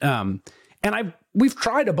climate. And we've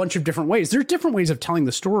tried a bunch of different ways. There's different ways of telling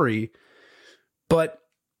the story, but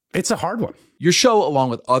it's a hard one. Your show, along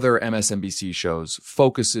with other MSNBC shows,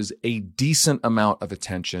 focuses a decent amount of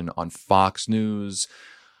attention on Fox News,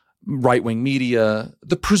 right-wing media.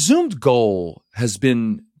 The presumed goal has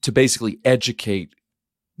been to basically educate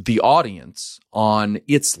the audience on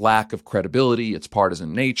its lack of credibility, its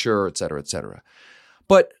partisan nature, et cetera, et cetera.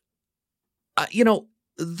 But,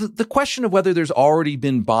 the question of whether there's already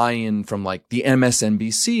been buy-in from like the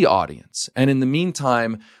MSNBC audience. And in the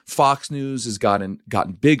meantime, Fox News has gotten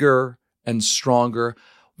bigger and stronger.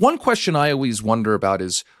 One question I always wonder about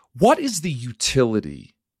is, what is the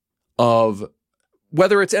utility of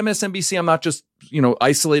whether it's MSNBC? I'm not just,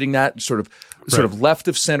 isolating that sort of left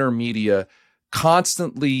of center media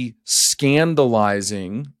constantly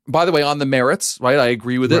scandalizing, by the way, on the merits, right? I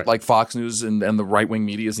agree with it, like Fox News and the right-wing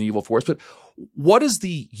media is an evil force, but what is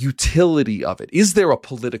the utility of it? Is there a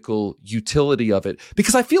political utility of it?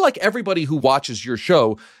 Because I feel like everybody who watches your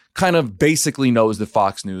show kind of basically knows that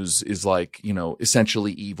Fox News is like,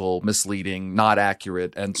 essentially evil, misleading, not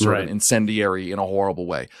accurate, and sort of incendiary in a horrible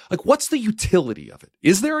way. Like, what's the utility of it?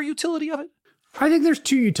 Is there a utility of it? I think there's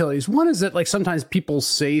two utilities. One is that like sometimes people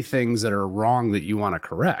say things that are wrong that you want to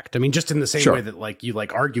correct. I mean, just in the same way that like you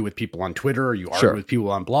like argue with people on Twitter or you argue with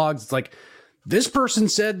people on blogs. It's like, this person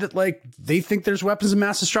said that like they think there's weapons of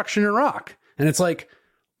mass destruction in Iraq. And it's like,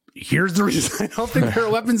 here's the reason I don't think there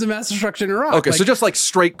are weapons of mass destruction in Iraq. Okay, like, so just like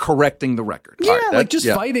straight correcting the record. Yeah, right,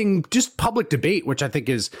 fighting, just public debate, which I think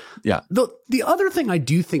is... Yeah. The other thing I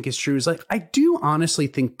do think is true is like, I do honestly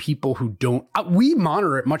think people who don't... we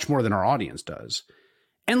monitor it much more than our audience does.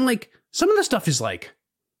 And like, some of the stuff is like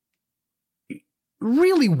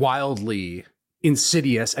really wildly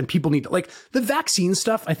insidious and people need to... Like, the vaccine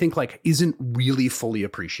stuff, I think like isn't really fully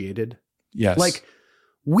appreciated. Yes. Like,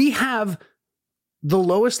 we have... the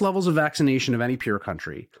lowest levels of vaccination of any peer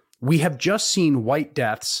country. We have just seen white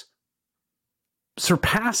deaths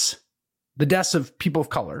surpass the deaths of people of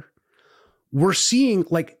color. We're seeing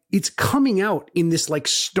like it's coming out in this like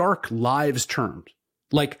stark lives terms.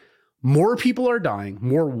 Like more people are dying,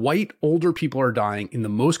 more white older people are dying in the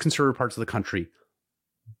most conservative parts of the country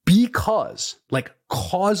because like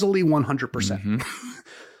causally 100%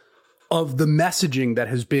 of the messaging that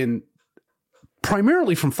has been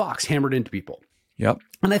primarily from Fox hammered into people. Yep.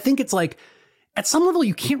 And I think it's like, at some level,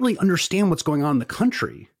 you can't really understand what's going on in the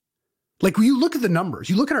country. Like, when you look at the numbers,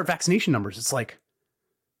 you look at our vaccination numbers, it's like,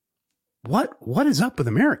 what is up with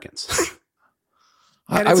Americans?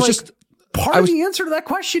 And it's part of the answer to that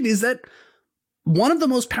question is that one of the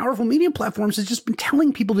most powerful media platforms has just been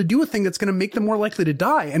telling people to do a thing that's going to make them more likely to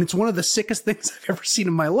die. And it's one of the sickest things I've ever seen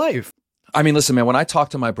in my life. I mean, listen, man, when I talk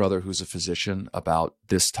to my brother, who's a physician, about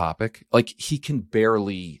this topic, like, he can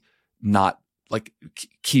barely not like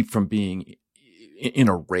keep from being in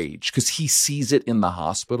a rage, because he sees it in the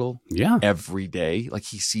hospital every day. Like,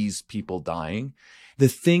 he sees people dying. The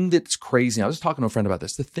thing that's crazy, I was talking to a friend about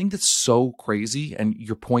this, the thing that's so crazy, and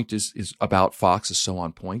your point is about Fox is so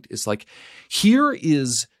on point, is like, here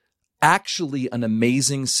is actually an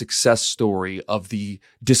amazing success story of the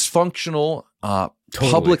dysfunctional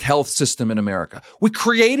public health system in America. We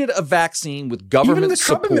created a vaccine with government Even the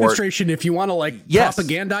support. Trump administration, if you want to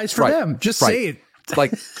propagandize for them, just say it.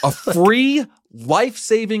 Like, a free,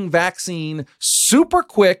 life-saving vaccine, super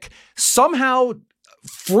quick, somehow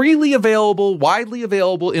freely available, widely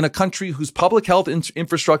available in a country whose public health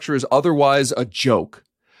infrastructure is otherwise a joke,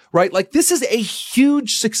 right? Like, this is a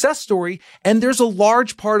huge success story, and there's a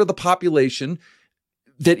large part of the population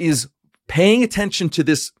that is paying attention to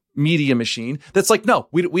this media machine that's like, no,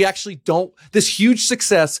 we actually don't, this huge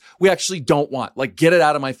success, we actually don't want, like, get it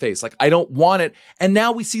out of my face. Like, I don't want it. And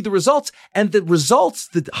now we see the results, and the results,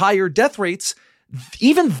 the higher death rates,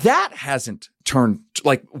 even that hasn't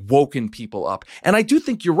woken people up. And I do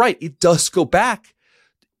think you're right. It does go back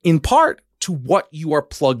in part to what you are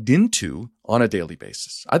plugged into on a daily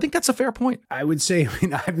basis. I think that's a fair point. I would say,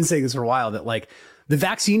 I've been saying this for a while, that like the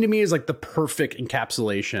vaccine to me is like the perfect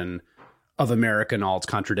encapsulation of America and all its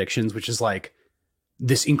contradictions, which is like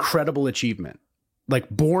this incredible achievement, like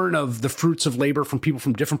born of the fruits of labor from people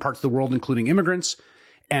from different parts of the world, including immigrants,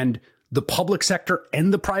 and the public sector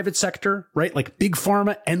and the private sector, right? Like big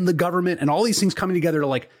pharma and the government and all these things coming together to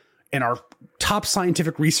like, and our top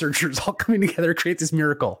scientific researchers all coming together to create this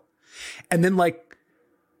miracle. And then like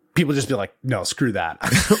people just be like, no, screw that.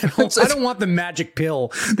 I don't want the magic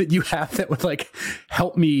pill that you have that would like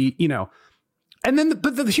help me, you know. And then,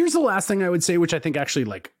 here's the last thing I would say, which I think actually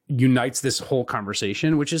like unites this whole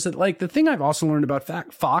conversation, which is that like the thing I've also learned about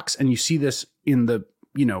Fox, and you see this in the,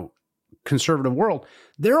 you know, conservative world,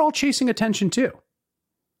 they're all chasing attention too.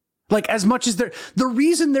 Like, as much as the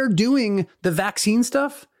reason they're doing the vaccine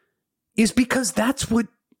stuff is because that's what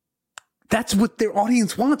their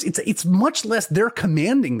audience wants. It's much less they're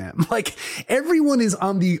commanding them. Like, everyone is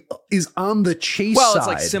on the chase side. Well, it's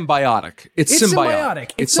like symbiotic. It's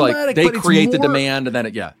symbiotic. It's like they create the demand, and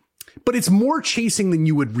then But it's more chasing than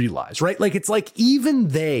you would realize, right? Like, it's like even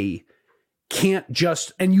they can't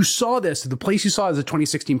just, and you saw this, the place you saw is the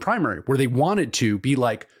 2016 primary, where they wanted to be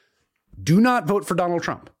like, do not vote for Donald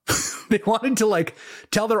Trump. They wanted to like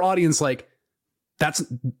tell their audience, like,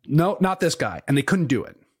 no, not this guy. And they couldn't do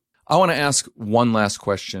it. I want to ask one last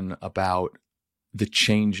question about the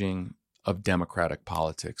changing of Democratic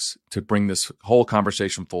politics to bring this whole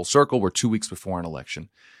conversation full circle. We're 2 weeks before an election.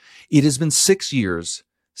 It has been 6 years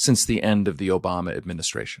since the end of the Obama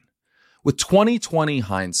administration. With 2020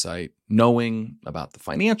 hindsight, knowing about the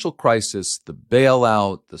financial crisis, the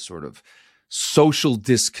bailout, the sort of social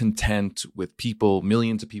discontent with people,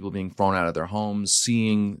 millions of people being thrown out of their homes,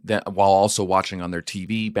 seeing that while also watching on their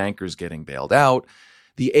TV, bankers getting bailed out,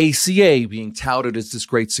 the ACA being touted as this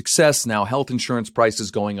great success, now health insurance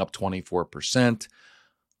prices going up 24%.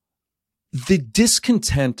 The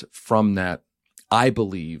discontent from that, I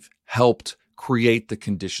believe, helped create the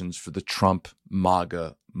conditions for the Trump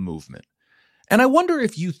MAGA movement. And I wonder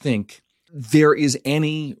if you think there is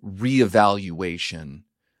any reevaluation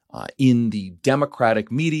in the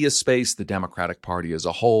Democratic media space, the Democratic Party as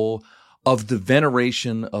a whole, of the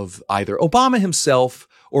veneration of either Obama himself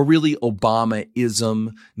or really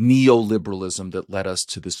Obama-ism, neoliberalism that led us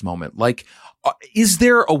to this moment. Like, is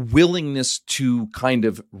there a willingness to kind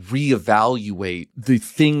of reevaluate the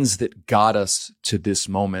things that got us to this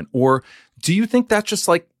moment? Or do you think that's just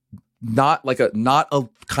like not a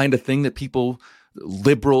kind of thing that people,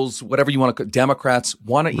 liberals, whatever you want to call Democrats,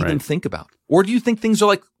 want to even think about? Or do you think things are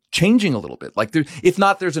like changing a little bit? Like, if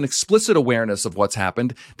not, there's an explicit awareness of what's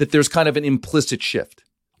happened, that there's kind of an implicit shift.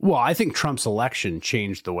 Well, I think Trump's election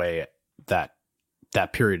changed the way that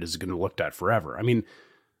period is going to be looked at forever. I mean,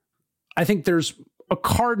 I think there's a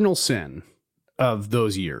cardinal sin of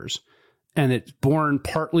those years, and it's born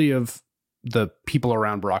partly of the people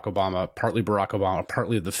around Barack Obama,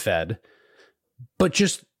 partly of the Fed, but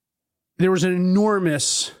just there was an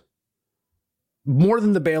enormous, more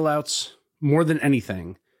than the bailouts, more than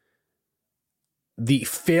anything, the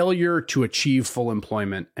failure to achieve full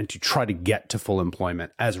employment and to try to get to full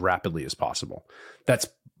employment as rapidly as possible. That's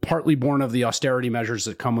partly born of the austerity measures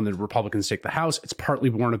that come when the Republicans take the House. It's partly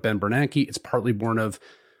born of Ben Bernanke. It's partly born of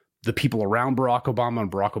the people around Barack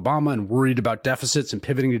Obama and worried about deficits and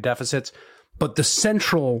pivoting to deficits. But the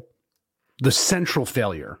central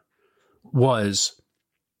failure was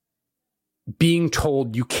being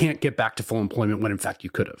told you can't get back to full employment when in fact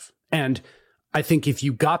you could have. And I think if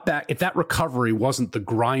you got back, if that recovery wasn't the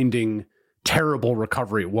grinding, terrible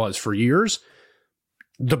recovery it was for years,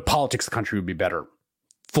 the politics of the country would be better.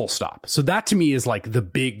 Full stop. So that to me is like the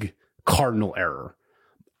big cardinal error.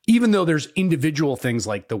 Even though there's individual things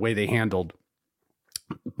like the way they handled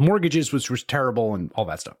mortgages, which was terrible and all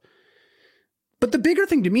that stuff. But the bigger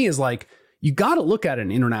thing to me is like, you got to look at it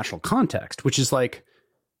in international context, which is like,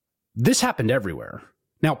 this happened everywhere.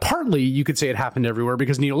 Now, partly you could say it happened everywhere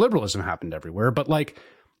because neoliberalism happened everywhere, but like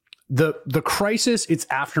the crisis, its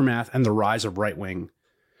aftermath, and the rise of right-wing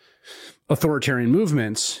authoritarian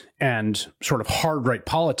movements and sort of hard right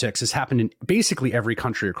politics has happened in basically every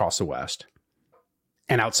country across the West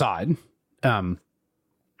and outside. And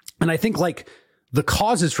I think like the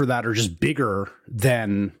causes for that are just bigger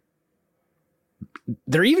than,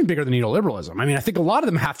 they're even bigger than neoliberalism. I mean, I think a lot of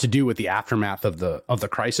them have to do with the aftermath of the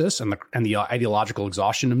crisis and the ideological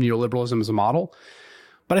exhaustion of neoliberalism as a model.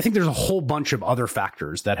 But I think there's a whole bunch of other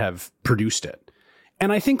factors that have produced it.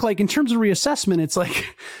 And I think like in terms of reassessment, it's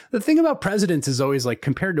like the thing about presidents is always like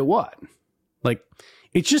compared to what? Like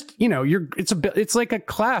it's just, you know, it's like a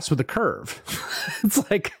class with a curve. It's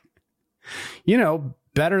like, you know,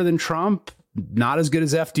 better than Trump, not as good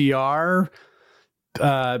as FDR,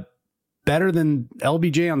 better than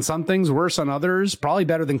LBJ on some things, worse on others, probably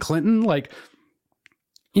better than Clinton. Like,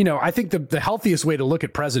 you know, I think the healthiest way to look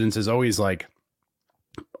at presidents is always like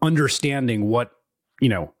understanding what, you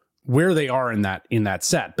know, where they are in that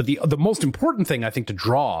set. But the most important thing I think to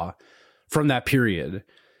draw from that period,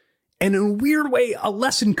 and in a weird way, a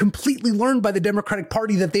lesson completely learned by the Democratic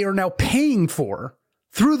Party that they are now paying for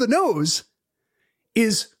through the nose,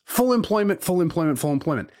 is full employment, full employment, full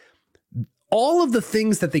employment. All of the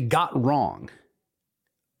things that they got wrong,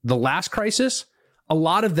 the last crisis, a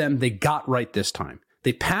lot of them they got right this time.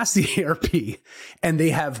 They passed the ARP and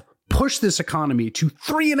they have pushed this economy to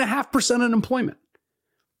 3.5% unemployment.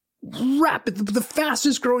 Rapid, the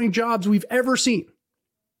fastest growing jobs we've ever seen.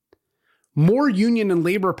 More union and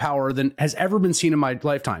labor power than has ever been seen in my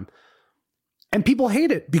lifetime. And people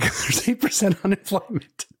hate it because there's 8%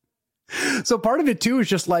 unemployment. So part of it too is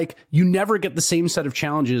just like, you never get the same set of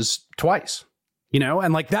challenges twice, you know?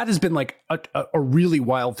 And like, that has been like a really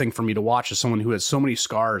wild thing for me to watch as someone who has so many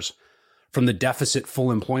scars from the deficit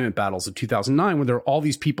full employment battles of 2009, where there are all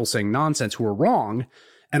these people saying nonsense who are wrong,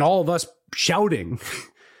 and all of us shouting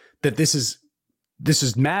that this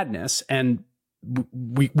is madness, and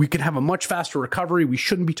we could have a much faster recovery. We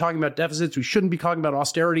shouldn't be talking about deficits. We shouldn't be talking about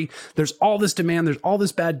austerity. There's all this demand. There's all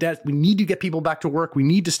this bad debt. We need to get people back to work. We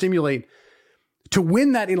need to stimulate to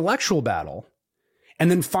win that intellectual battle, and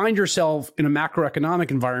then find yourself in a macroeconomic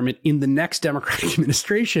environment in the next Democratic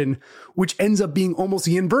administration, which ends up being almost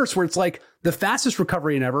the inverse, where it's like the fastest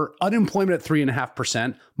recovery in ever, unemployment at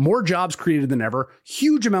 3.5%, more jobs created than ever,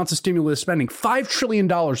 huge amounts of stimulus spending, $5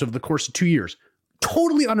 trillion over the course of 2 years.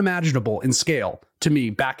 Totally unimaginable in scale to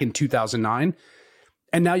me back in 2009.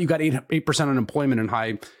 And now you got 8% unemployment and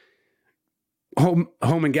high home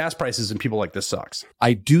and gas prices, and people like, this sucks.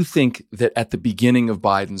 I do think that at the beginning of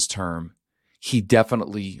Biden's term, he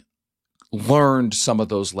definitely learned some of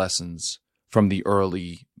those lessons from the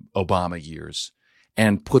early Obama years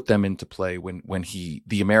and put them into play when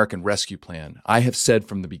the American Rescue Plan, I have said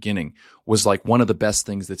from the beginning, was like one of the best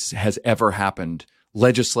things that has ever happened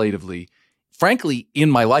legislatively, frankly,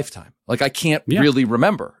 in my lifetime. Like, I can't really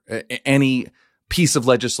remember any piece of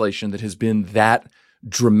legislation that has been that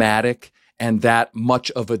dramatic and that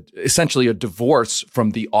much of essentially a divorce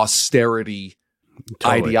from the austerity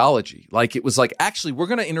ideology. Like, it was like, actually, we're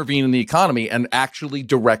going to intervene in the economy and actually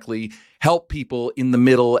directly help people in the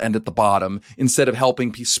middle and at the bottom instead of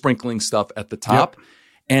sprinkling stuff at the top. Yep.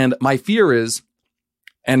 And my fear is,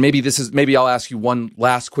 and maybe I'll ask you one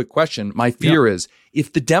last quick question. My fear is,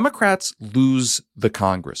 if the Democrats lose the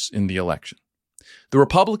Congress in the election, the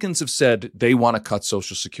Republicans have said they want to cut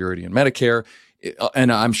Social Security and Medicare,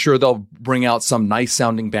 and I'm sure they'll bring out some nice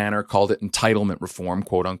sounding banner called it entitlement reform,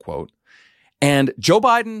 quote unquote. And Joe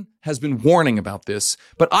Biden has been warning about this,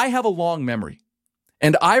 but I have a long memory.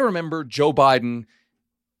 And I remember Joe Biden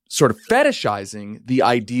sort of fetishizing the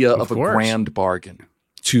idea of a grand bargain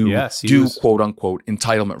to do quote unquote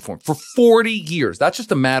entitlement reform for 40 years. That's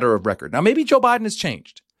just a matter of record. Now, maybe Joe Biden has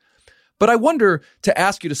changed, but I wonder, to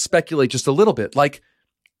ask you to speculate just a little bit, like,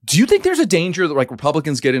 do you think there's a danger that like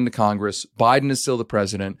Republicans get into Congress, Biden is still the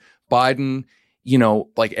president, Biden, you know,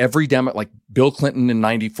 like every like Bill Clinton in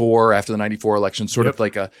 94 after the 94 election, sort of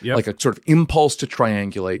like a sort of impulse to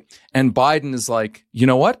triangulate. And Biden is like, you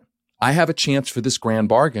know what? I have a chance for this grand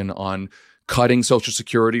bargain on cutting Social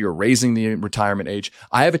Security or raising the retirement age.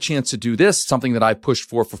 I have a chance to do this, something that I've pushed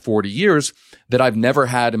for 40 years that I've never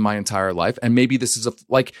had in my entire life. And maybe this is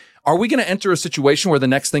are we going to enter a situation where the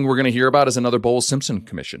next thing we're going to hear about is another Bowles-Simpson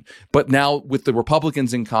commission? But now with the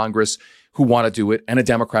Republicans in Congress who want to do it and a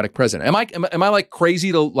Democratic president. Am I like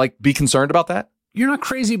crazy to like be concerned about that? You're not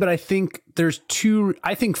crazy, but I think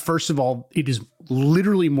I think first of all, it is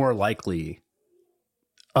literally more likely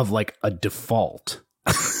of like a default,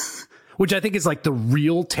 which I think is like the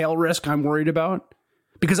real tail risk I'm worried about,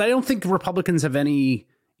 because I don't think Republicans have any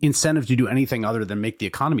incentive to do anything other than make the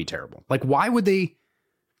economy terrible. Like, why would they?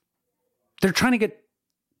 They're trying to get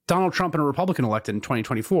Donald Trump and a Republican elected in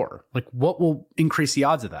 2024. Like, what will increase the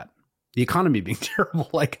odds of that? The economy being terrible.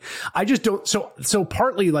 Like, I just don't. So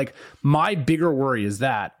partly like my bigger worry is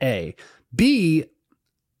that A. B,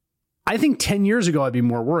 I think 10 years ago, I'd be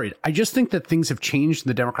more worried. I just think that things have changed in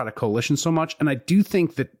the Democratic coalition so much. And I do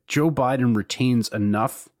think that Joe Biden retains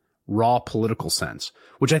enough raw political sense,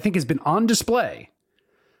 which I think has been on display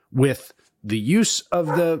with the use of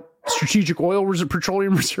the strategic oil reserve,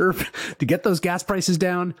 petroleum reserve to get those gas prices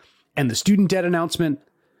down and the student debt announcement.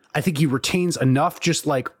 I think he retains enough just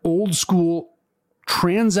like old school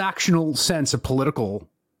transactional sense of political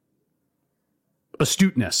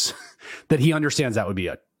astuteness that he understands that would be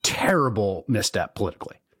a terrible misstep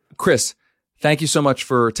politically. Chris, thank you so much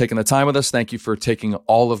for taking the time with us. Thank you for taking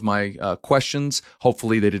all of my questions.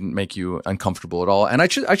 Hopefully they didn't make you uncomfortable at all. And I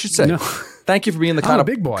should say, no. Thank you for being the kind of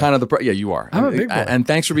big boy. Yeah, you are. I'm a big boy. And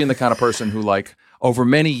thanks for being the kind of person who, like, over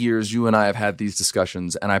many years, you and I have had these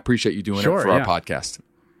discussions, and I appreciate you doing it for our podcast.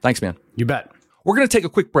 Thanks, man. You bet. We're going to take a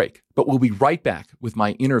quick break, but we'll be right back with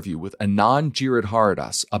my interview with Anand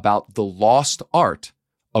Giridharadas about the lost art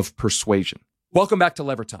of persuasion. Welcome back to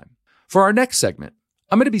Lever Time. For our next segment,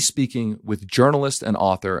 I'm going to be speaking with journalist and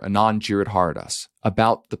author Anand Giridharadas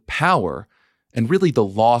about the power and really the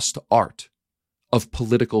lost art of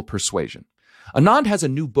political persuasion. Anand has a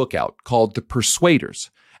new book out called The Persuaders: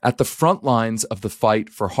 At the Front Lines of the Fight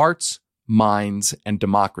for Hearts, Minds, and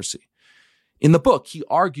Democracy. In the book, he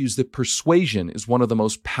argues that persuasion is one of the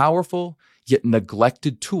most powerful yet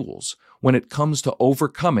neglected tools when it comes to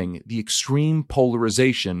overcoming the extreme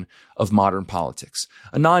polarization of modern politics.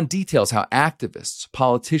 Anand details how activists,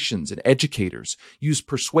 politicians, and educators use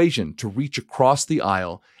persuasion to reach across the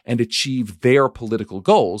aisle and achieve their political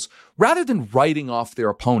goals, rather than writing off their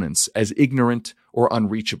opponents as ignorant or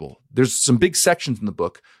unreachable. There's some big sections in the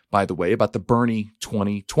book, by the way, about the Bernie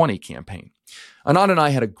 2020 campaign. Anand and I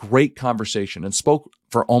had a great conversation and spoke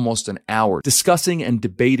for almost an hour, discussing and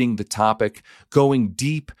debating the topic, going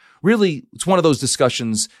deep. Really, it's one of those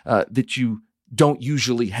discussions that you don't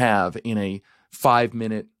usually have in a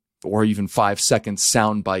 5-minute or even 5-second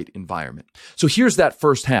soundbite environment. So here's that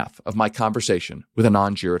first half of my conversation with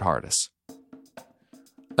Anand Giridharadas.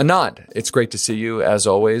 Anand, it's great to see you, as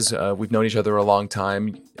always. We've known each other a long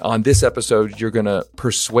time. On this episode, you're going to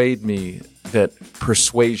persuade me that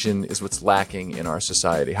persuasion is what's lacking in our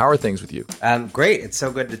society. How are things with you? Great. It's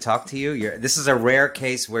so good to talk to you. This is a rare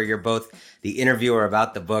case where you're both the interviewer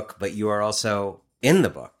about the book, but you are also in the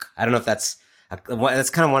book. I don't know if that's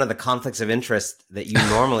kind of one of the conflicts of interest that you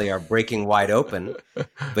normally are breaking wide open,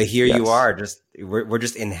 but here yes. You are we're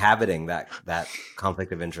just inhabiting that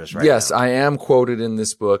conflict of interest right yes, now. I am quoted in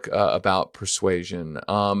this book about persuasion.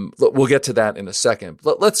 We'll get to that in a second.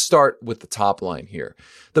 Let's start with the top line here.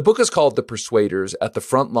 The book is called The Persuaders: At the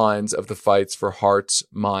Front Lines of the Fights for Hearts,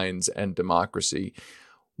 Minds, and Democracy.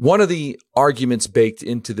 One of the arguments baked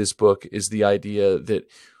into this book is the idea that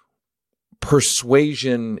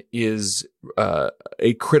persuasion is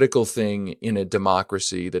a critical thing in a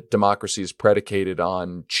democracy, that democracy is predicated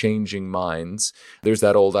on changing minds. There's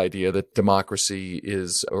that old idea that democracy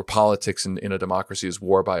is, or politics in a democracy is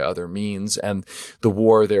war by other means. And the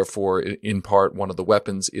war, therefore, in part, one of the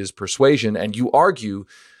weapons is persuasion. And you argue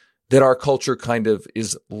that our culture kind of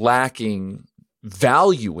is lacking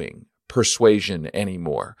valuing persuasion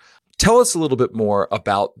anymore. Tell us a little bit more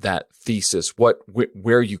about that thesis,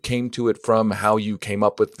 where you came to it from, how you came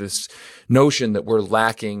up with this notion that we're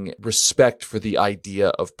lacking respect for the idea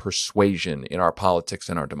of persuasion in our politics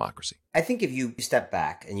and our democracy. I think if you step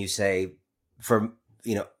back and you say, for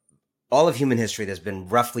all of human history, there's been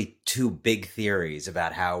roughly 2 big theories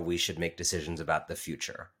about how we should make decisions about the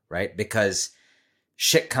future, right? Because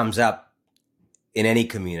shit comes up in any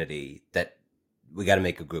community that we got to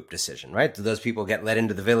make a group decision, right? Do those people get let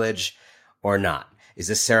into the village or not? Is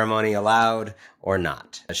this ceremony allowed or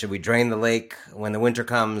not? Should we drain the lake when the winter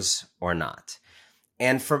comes or not?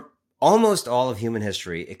 And for almost all of human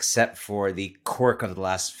history, except for the quirk of the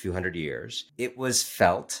last few hundred years, it was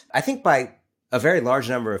felt, I think by a very large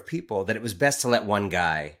number of people, that it was best to let one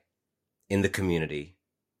guy in the community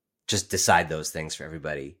just decide those things for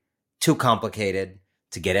everybody. Too complicated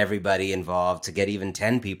to get everybody involved, to get even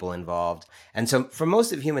 10 people involved. And so for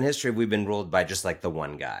most of human history, we've been ruled by just like the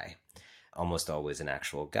one guy, almost always an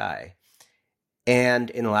actual guy. And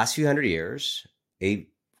in the last few hundred years, a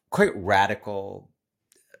quite radical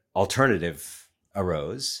alternative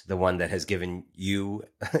arose, the one that has given you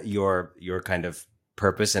your kind of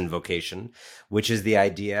purpose and vocation, which is the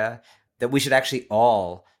idea that we should actually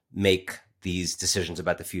all make these decisions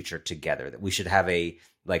about the future together, that we should have a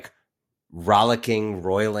like rollicking,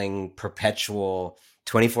 roiling, perpetual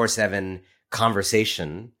 24/7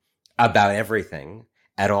 conversation about everything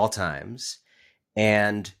at all times.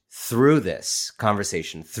 And through this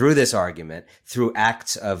conversation, through this argument, through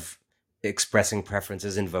acts of expressing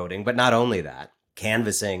preferences in voting, but not only that,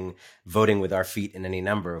 canvassing, voting with our feet in any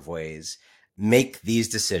number of ways, make these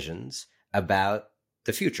decisions about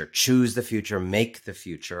the future, choose the future, make the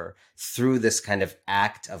future through this kind of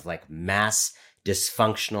act of like mass,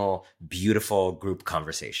 dysfunctional, beautiful group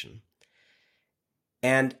conversation.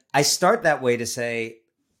 And I start that way to say,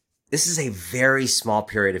 this is a very small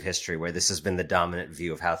period of history where this has been the dominant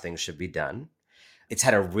view of how things should be done. It's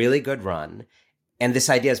had a really good run. And this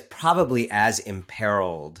idea is probably as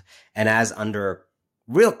imperiled and as under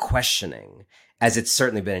real questioning as it's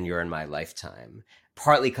certainly been in your and my lifetime,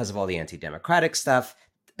 partly because of all the anti-democratic stuff,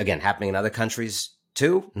 again, happening in other countries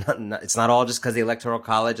too. It's not all just because the Electoral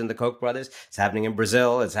College and the Koch brothers. It's happening in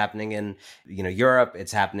Brazil. It's happening in Europe.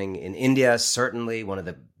 It's happening in India, certainly one of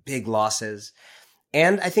the big losses.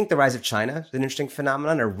 And I think the rise of China is an interesting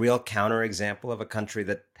phenomenon, a real counterexample of a country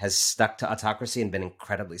that has stuck to autocracy and been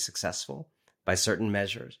incredibly successful by certain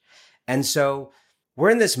measures. And so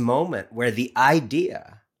we're in this moment where the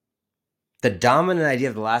dominant idea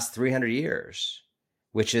of the last 300 years,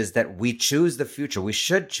 which is that we choose the future, we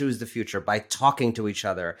should choose the future by talking to each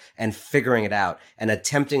other and figuring it out and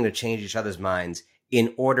attempting to change each other's minds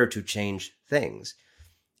in order to change things.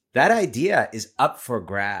 That idea is up for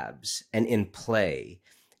grabs and in play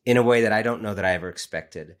in a way that I don't know that I ever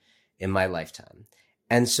expected in my lifetime.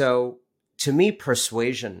 And so to me,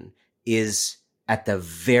 persuasion is at the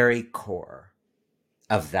very core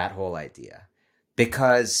of that whole idea.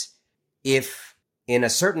 Because if in a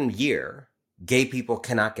certain year, gay people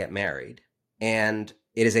cannot get married, and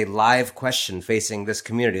it is a live question facing this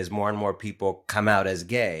community as more and more people come out as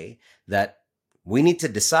gay, that we need to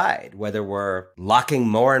decide whether we're locking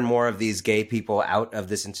more and more of these gay people out of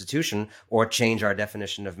this institution or change our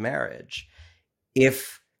definition of marriage.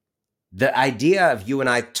 If the idea of you and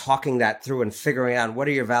I talking that through and figuring out what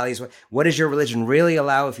are your values, what does your religion really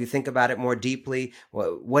allow if you think about it more deeply?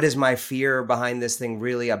 What is my fear behind this thing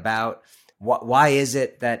really about? Why is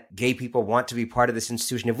it that gay people want to be part of this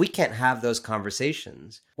institution? If we can't have those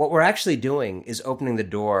conversations, what we're actually doing is opening the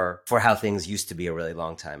door for how things used to be a really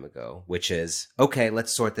long time ago, which is, okay,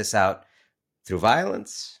 let's sort this out through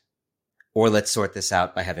violence, or let's sort this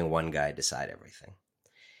out by having one guy decide everything.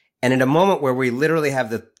 And in a moment where we literally have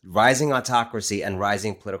the rising autocracy and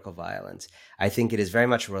rising political violence, I think it is very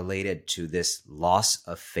much related to this loss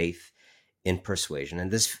of faith in persuasion. And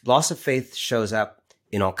this loss of faith shows up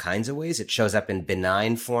in all kinds of ways. It shows up in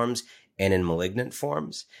benign forms and in malignant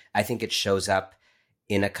forms. I think it shows up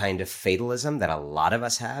in a kind of fatalism that a lot of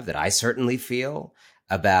us have, that I certainly feel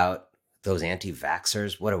about those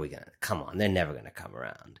anti-vaxxers. What are we going to, come on, they're never going to come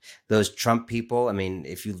around. Those Trump people, I mean,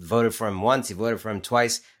 if you voted for him once, you voted for him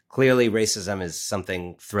twice, clearly racism is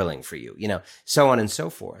something thrilling for you, so on and so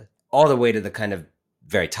forth. All the way to the kind of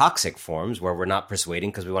very toxic forms where we're not persuading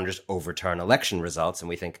because we want to just overturn election results and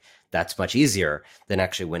we think that's much easier than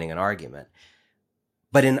actually winning an argument.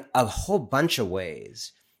 But in a whole bunch of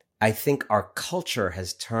ways, I think our culture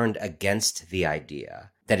has turned against the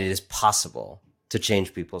idea that it is possible to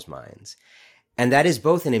change people's minds. And that is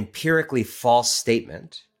both an empirically false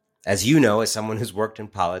statement, as you know, as someone who's worked in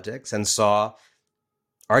politics and saw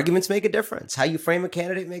arguments make a difference. How you frame a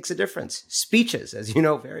candidate makes a difference. Speeches, as you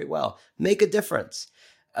know very well, make a difference.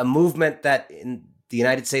 A movement that in the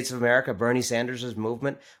United States of America, Bernie Sanders'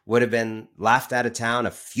 movement, would have been laughed out of town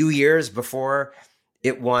a few years before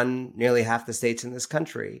it won nearly half the states in this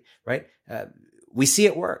country, right? We see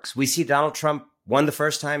it works. We see Donald Trump won the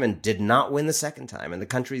first time and did not win the second time. And the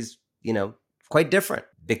country's, quite different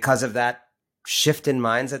because of that shift in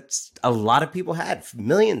minds that a lot of people had,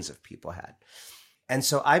 millions of people had. And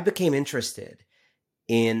so I became interested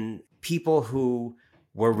in people who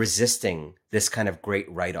were resisting this kind of great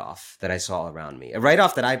write-off that I saw around me, a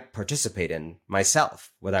write-off that I participate in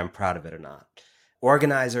myself, whether I'm proud of it or not.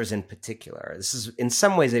 Organizers in particular. This is in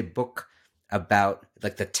some ways a book about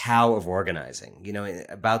like the Tao of organizing,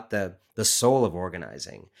 about the soul of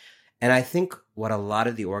organizing. And I think what a lot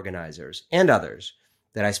of the organizers and others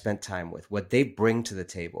that I spent time with, what they bring to the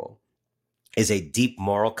table is a deep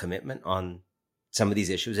moral commitment on some of these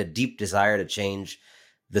issues, a deep desire to change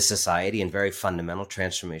the society in very fundamental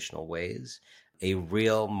transformational ways, a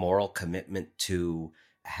real moral commitment to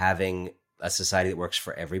having a society that works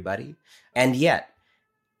for everybody. And yet,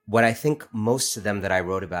 what I think most of them that I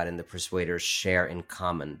wrote about in The Persuaders share in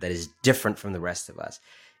common that is different from the rest of us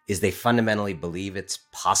is they fundamentally believe it's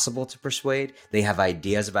possible to persuade. They have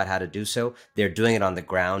ideas about how to do so. They're doing it on the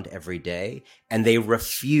ground every day, and they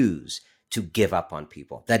refuse to give up on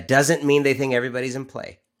people. That doesn't mean they think everybody's in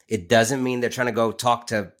play. It doesn't mean they're trying to go talk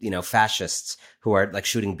to, fascists who are like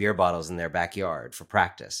shooting beer bottles in their backyard for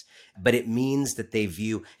practice. But it means that they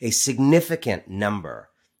view a significant number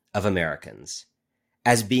of Americans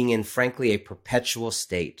as being in, frankly, a perpetual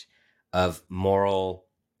state of moral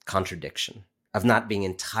contradiction, of not being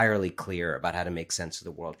entirely clear about how to make sense of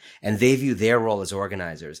the world. And they view their role as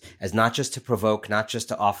organizers as not just to provoke, not just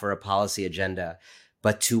to offer a policy agenda,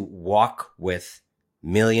 but to walk with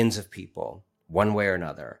millions of people, one way or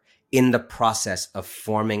another, in the process of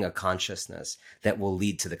forming a consciousness that will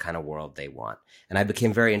lead to the kind of world they want. And I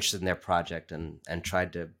became very interested in their project and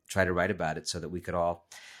tried to write about it so that we could all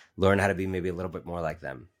learn how to be maybe a little bit more like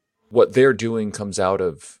them. What they're doing comes out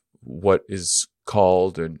of what is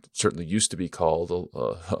called, and certainly used to be called,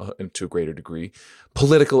 and to a greater degree,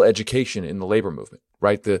 political education in the labor movement,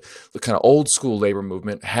 right? The kind of old school labor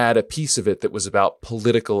movement had a piece of it that was about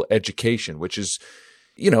political education, which is,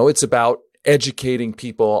 it's about educating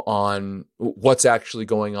people on what's actually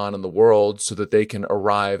going on in the world so that they can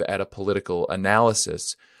arrive at a political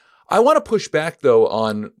analysis. I want to push back, though,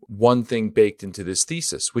 on one thing baked into this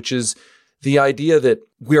thesis, which is the idea that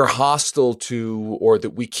we're hostile to, or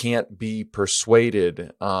that we can't be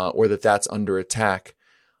persuaded, or that that's under attack.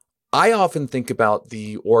 I often think about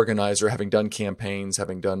the organizer, having done campaigns,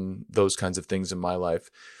 having done those kinds of things in my life,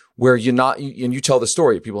 where and you tell the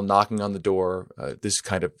story of people knocking on the door, this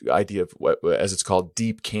kind of idea of what, as it's called,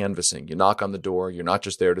 deep canvassing. You knock on the door. You're not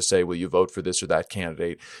just there to say, will you vote for this or that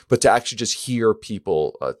candidate, but to actually just hear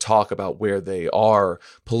people talk about where they are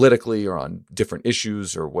politically or on different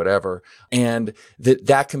issues or whatever. And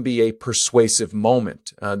that can be a persuasive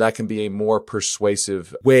moment. That can be a more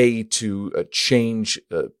persuasive way to change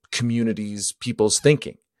communities, people's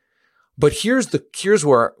thinking. But here's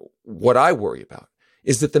where what I worry about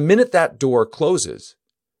is that the minute that door closes,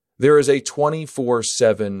 there is a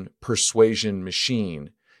 24/7 persuasion machine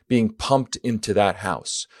being pumped into that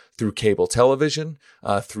house through cable television,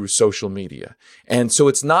 through social media. And so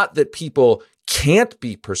it's not that people can't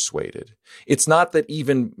be persuaded. It's not that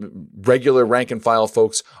even regular rank and file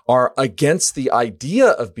folks are against the idea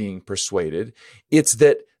of being persuaded. It's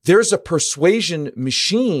that there's a persuasion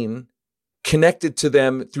machine connected to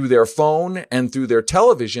them through their phone and through their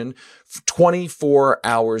television 24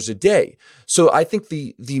 hours a day. So I think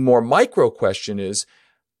the more micro question is,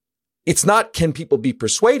 it's not can people be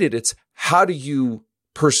persuaded, it's how do you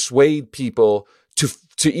persuade people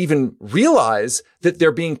to even realize that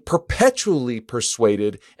they're being perpetually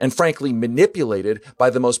persuaded and frankly manipulated by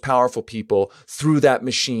the most powerful people through that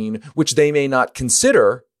machine, which they may not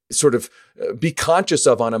consider, sort of be conscious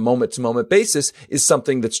of on a moment-to-moment basis, is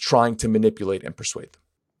something that's trying to manipulate and persuade them.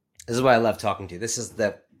 This is why I love talking to you. This is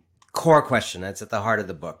the core question that's at the heart of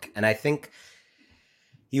the book. And I think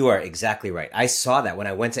you are exactly right. I saw that when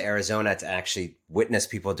I went to Arizona to actually witness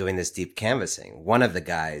people doing this deep canvassing. One of the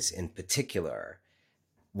guys in particular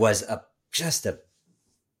was just a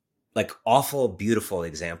awful, beautiful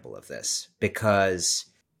example of this, because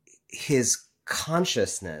his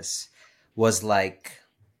consciousness was like,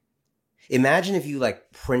 imagine if you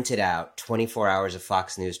printed out 24 hours of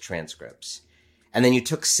Fox News transcripts, and then you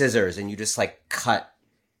took scissors and you just cut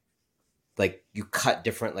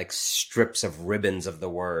different strips of ribbons of the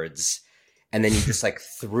words, and then you just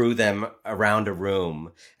threw them around a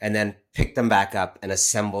room and then picked them back up and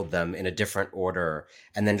assembled them in a different order,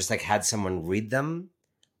 and then just had someone read them.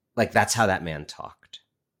 That's how that man talked,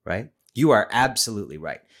 right? You are absolutely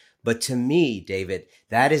right. But to me, David,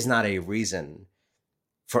 that is not a reason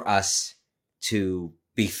for us to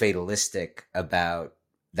be fatalistic about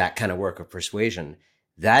that kind of work of persuasion.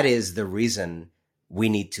 That is the reason we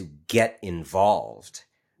need to get involved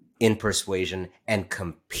in persuasion and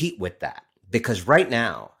compete with that. Because right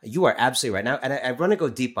now, you are absolutely right now, and I want to go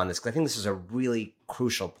deep on this because I think this is a really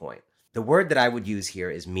crucial point. The word that I would use here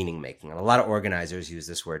is meaning making. And a lot of organizers use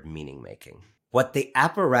this word meaning making. What the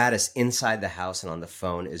apparatus inside the house and on the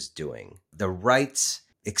phone is doing, the right's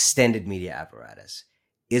extended media apparatus,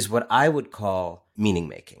 is what I would call meaning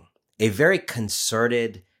making. A very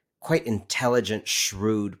concerted, quite intelligent,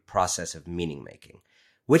 shrewd process of meaning making,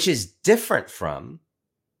 which is different from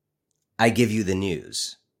I give you the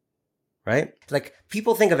news, right? Like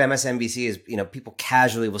people think of MSNBC as, people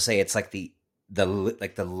casually will say it's like the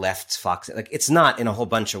left's Fox. Like it's not in a whole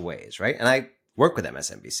bunch of ways, right? And I work with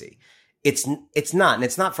MSNBC. It's not, and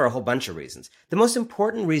it's not for a whole bunch of reasons. The most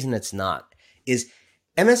important reason it's not is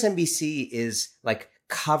MSNBC is like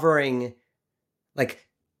covering, like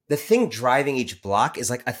the thing driving each block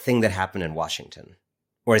is like a thing that happened in Washington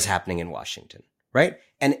or is happening in Washington, right?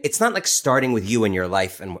 And it's not like starting with you and your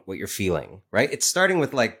life and what you're feeling, right? It's starting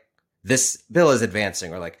with like this bill is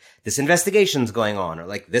advancing or like this investigation's going on or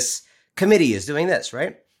like this committee is doing this,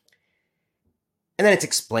 right? And then it's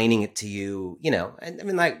explaining it to you, and I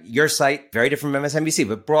mean, like your site, very different from MSNBC,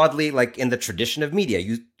 but broadly, like in the tradition of media,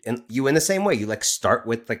 you in the same way, you like start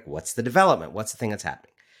with like, what's the development? What's the thing that's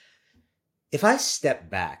happening? If I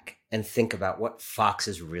step back and think about what Fox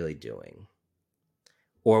is really doing,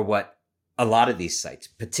 or what a lot of these sites,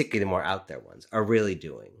 particularly the more out there ones, are really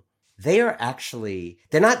doing, they're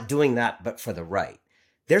not doing that, but for the right.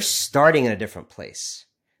 They're starting in a different place.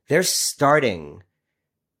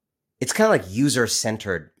 It's kind of like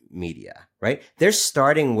user-centered media, right? They're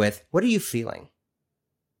starting with, what are you feeling?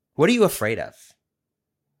 What are you afraid of?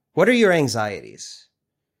 What are your anxieties?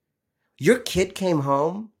 Your kid came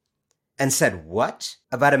home and said, what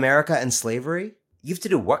about America and slavery? You have to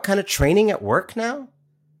do what kind of training at work now?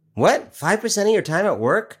 What? 5% of your time at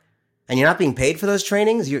work? And you're not being paid for those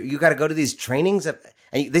trainings? You got to go to these trainings? And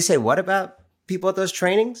they say, what about people at those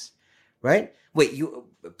trainings? Right? Wait,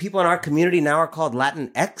 people in our community now are called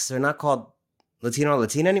Latinx. They're not called Latino or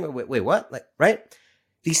Latina anymore. Wait, what? Like, right?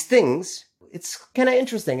 These things, it's kind of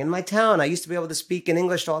interesting. In my town, I used to be able to speak in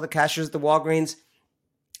English to all the cashiers at the Walgreens.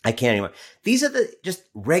 I can't anymore. These are the just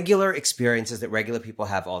regular experiences that regular people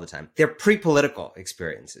have all the time. They're pre-political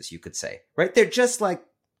experiences, you could say, right? They're just like,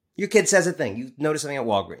 your kid says a thing. You notice something at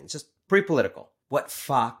Walgreens, just pre-political. What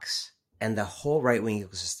Fox and the whole right-wing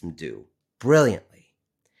ecosystem do brilliantly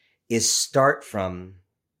is start from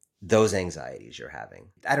those anxieties you're having.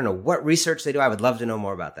 I don't know what research they do. I would love to know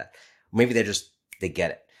more about that. Maybe they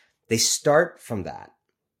get it. They start from that,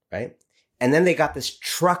 right? And then they got this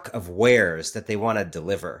truck of wares that they want to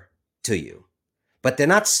deliver to you. But they're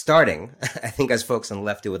not starting, I think as folks on the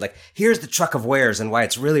left do, with like, here's the truck of wares and why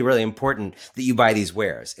it's really, really important that you buy these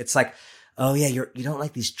wares. It's like, oh yeah, you don't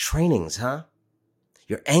like these trainings, huh?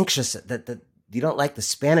 You're anxious that you don't like the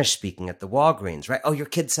Spanish speaking at the Walgreens, right? Oh, your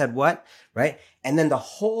kid said what? Right? And then the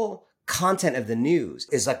whole content of the news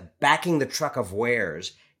is like backing the truck of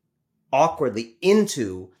wares awkwardly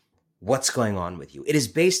into what's going on with you. It is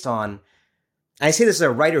based on, I say this as a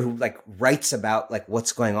writer who like writes about like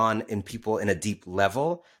what's going on in people in a deep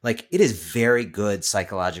level. Like it is very good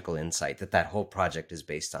psychological insight that whole project is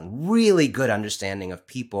based on. Really good understanding of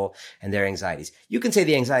people and their anxieties. You can say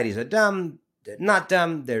the anxieties are dumb, they're not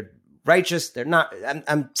dumb, they're righteous, they're not.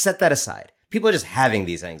 I'm set that aside. People are just having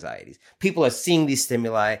these anxieties. People are seeing these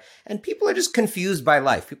stimuli, and people are just confused by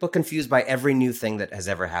life. People are confused by every new thing that has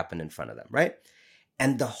ever happened in front of them, right?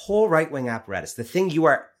 And the whole right-wing apparatus, the thing you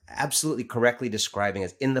are absolutely correctly describing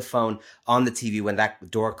as in the phone, on the TV, when that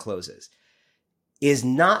door closes, it's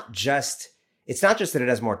not just that it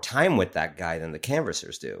has more time with that guy than the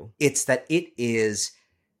canvassers do. It's that it is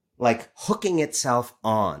like hooking itself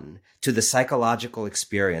on to the psychological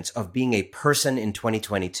experience of being a person in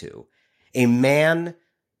 2022, a man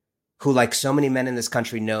who, like so many men in this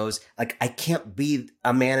country, knows, like, I can't be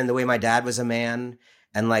a man in the way my dad was a man.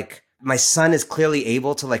 And like, my son is clearly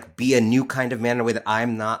able to like be a new kind of man in a way that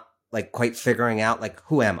I'm not like quite figuring out, like,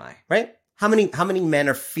 who am I? Right? How many men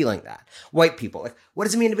are feeling that? White people, like, what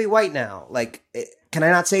does it mean to be white now? Like, can I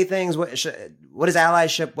not say things? What is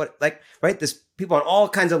allyship? What, like, right? There's people on all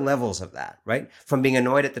kinds of levels of that, right? From being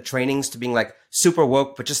annoyed at the trainings to being like super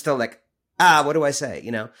woke, but just still like, what do I say?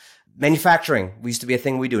 Manufacturing, we used to be a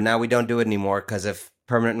thing we do. Now we don't do it anymore because of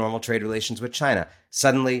permanent normal trade relations with China.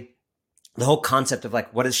 Suddenly, the whole concept of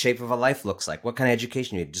like, what does shape of a life looks like? What kind of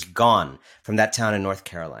education you need? Just gone from that town in North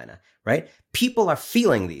Carolina, right? People are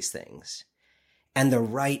feeling these things. And the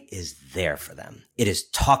right is there for them. It is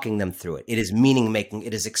talking them through it. It is meaning making.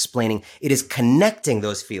 It is explaining. It is connecting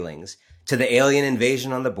those feelings to the alien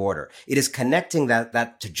invasion on the border. It is connecting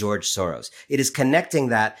that to George Soros. It is connecting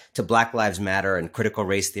that to Black Lives Matter and critical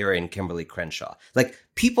race theory and Kimberly Crenshaw. Like,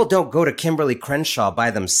 people don't go to Kimberly Crenshaw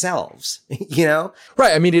by themselves, you know?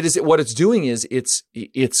 Right. I mean, it is what it's doing is it's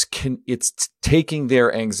taking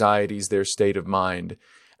their anxieties, their state of mind,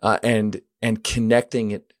 and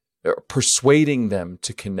connecting it, or persuading them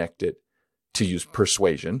to connect it, to use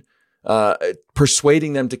persuasion,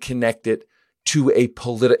 persuading them to connect it to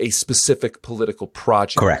a specific political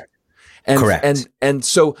project. Correct. And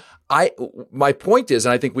so my point is,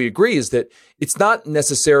 and I think we agree, is that it's not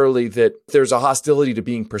necessarily that there's a hostility to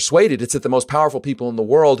being persuaded. It's that the most powerful people in the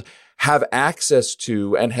world have access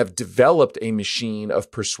to and have developed a machine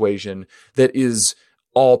of persuasion that is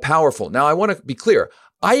all powerful. Now, I want to be clear.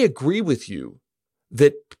 I agree with you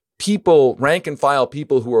that people, rank and file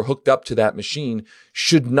people who are hooked up to that machine,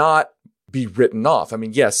 should not be written off. I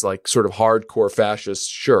mean, yes, like sort of hardcore fascists,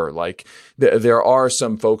 sure. Like there are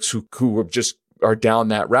some folks who are down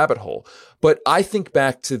that rabbit hole. But I think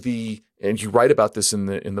back to and you write about this in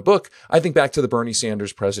the book, I think back to the Bernie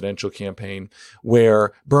Sanders presidential campaign,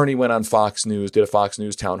 where Bernie went on Fox News, did a Fox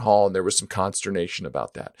News town hall, and there was some consternation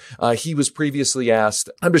about that. He was previously asked,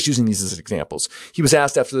 I'm just using these as examples. He was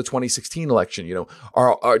asked after the 2016 election,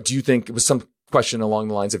 do you think, it was some question along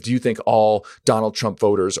the lines of, do you think all Donald Trump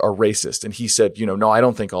voters are racist? And he said, no, I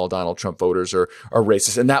don't think all Donald Trump voters are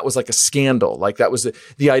racist. And that was like a scandal. Like that was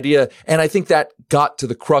the idea. And I think that got to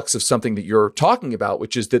the crux of something that you're talking about,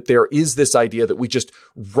 which is that there is this idea that we just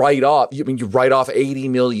write off. I mean, you write off 80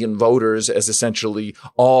 million voters as essentially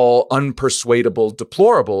all unpersuadable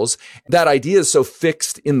deplorables. That idea is so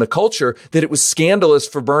fixed in the culture that it was scandalous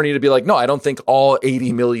for Bernie to be like, no, I don't think all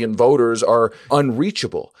 80 million voters are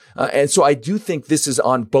unreachable. And so I do think this is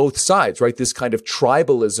on both sides, right? This kind of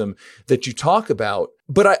tribalism that you talk about.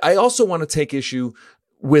 But I also want to take issue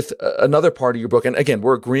with another part of your book. And again,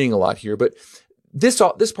 we're agreeing a lot here, but this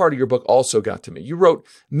part of your book also got to me. You wrote,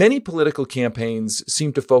 many political campaigns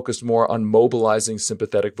seem to focus more on mobilizing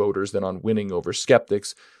sympathetic voters than on winning over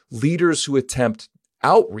skeptics. Leaders who attempt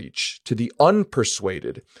outreach to the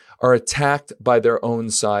unpersuaded are attacked by their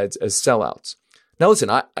own sides as sellouts. Now,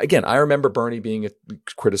 listen, I remember Bernie being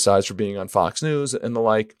criticized for being on Fox News and the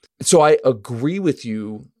like. So I agree with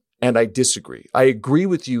you and I disagree. I agree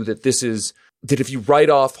with you that that if you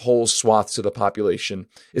write off whole swaths of the population,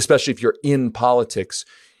 especially if you're in politics,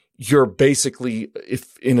 you're basically,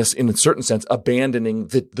 if in a certain sense, abandoning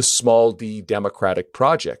the small d democratic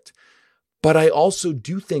project. But I also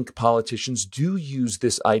do think politicians do use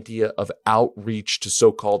this idea of outreach to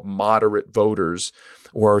so-called moderate voters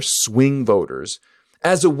or swing voters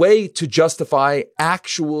as a way to justify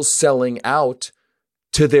actual selling out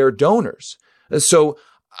to their donors. So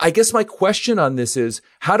I guess my question on this is,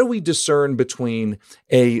 how do we discern between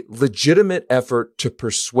a legitimate effort to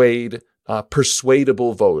persuade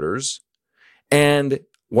persuadable voters and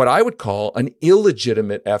what I would call an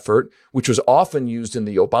illegitimate effort, which was often used in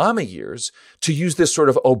the Obama years, to use this sort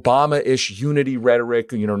of Obama-ish unity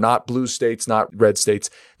rhetoric, not blue states, not red states,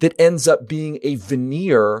 that ends up being a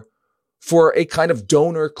veneer for a kind of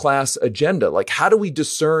donor class agenda? Like, how do we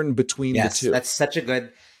discern between the two? That's such a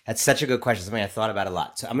good question. Something I thought about a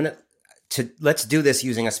lot. So let's do this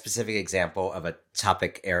using a specific example of a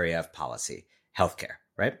topic area of policy, healthcare,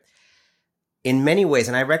 right? In many ways,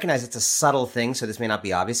 and I recognize it's a subtle thing, so this may not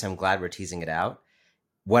be obvious. I'm glad we're teasing it out.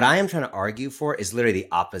 What I am trying to argue for is literally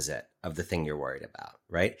the opposite of the thing you're worried about,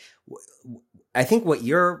 right? I think what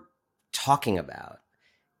you're talking about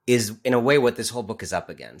is, in a way, what this whole book is up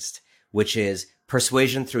against, which is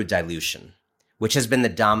persuasion through dilution, which has been the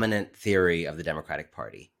dominant theory of the Democratic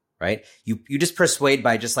Party, right? You just persuade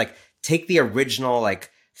by just like take the original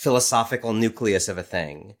like philosophical nucleus of a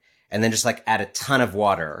thing and then just like add a ton of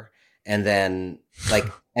water and then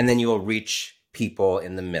you will reach people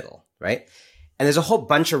in the middle, right? And there's a whole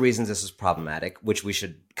bunch of reasons this is problematic, which we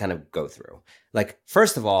should kind of go through. Like,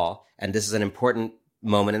 first of all, and this is an important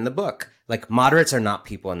moment in the book, like moderates are not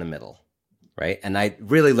people in the middle. Right. And I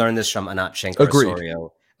really learned this from Anat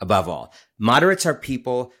Shenker-Osorio above all. Moderates are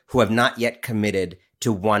people who have not yet committed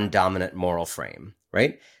to one dominant moral frame.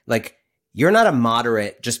 Right. Like, you're not a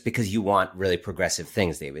moderate just because you want really progressive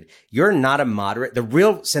things, David. You're not a moderate. The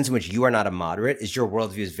real sense in which you are not a moderate is your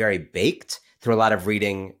worldview is very baked through a lot of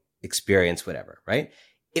reading, experience, whatever. Right.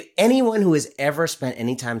 If anyone who has ever spent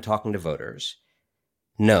any time talking to voters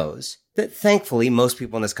knows that, thankfully, most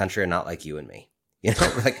people in this country are not like you and me.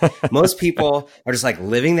 Like most people are just like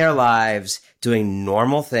living their lives, doing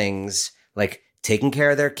normal things, like taking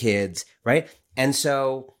care of their kids, right? And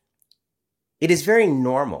so it is very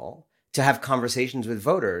normal to have conversations with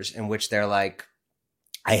voters in which they're like,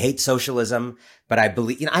 I hate socialism, but I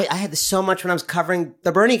believe, I had this so much when I was covering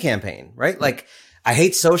the Bernie campaign, right? Like, I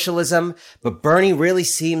hate socialism, but Bernie really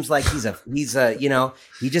seems like he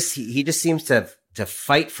just seems to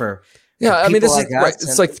fight for. Yeah, I mean, this is like right.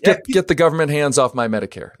 It's like get the government hands off my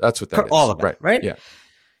Medicare. That's what that is. All of it, right? Yeah.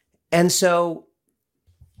 And so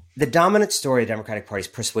the dominant story of the Democratic Party is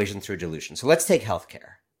persuasion through delusion. So let's take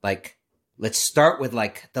healthcare. Like, let's start with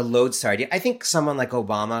like the lodestar idea. I think someone like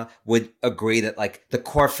Obama would agree that like the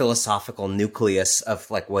core philosophical nucleus of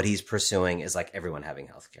like what he's pursuing is like everyone having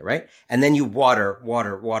healthcare, right? And then you water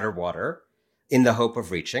in the hope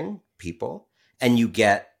of reaching people, and you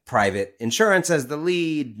get private insurance as the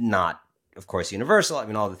lead, not, of course, universal. I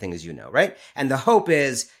mean, all the things you know, right? And the hope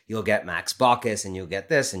is you'll get Max Baucus, and you'll get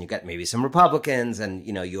this, and you get maybe some Republicans, and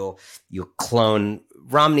you'll clone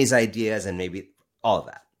Romney's ideas, and maybe all of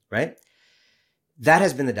that, right? That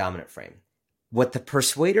has been the dominant frame. What The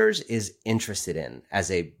Persuaders is interested in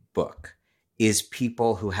as a book is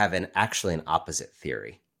people who have actually an opposite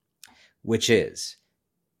theory, which is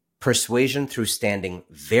persuasion through standing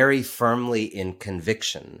very firmly in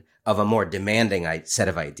conviction of a more demanding set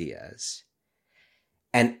of ideas,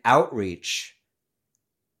 and outreach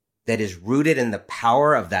that is rooted in the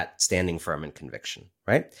power of that standing firm in conviction,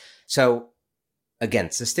 right? So again,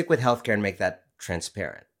 to stick with healthcare and make that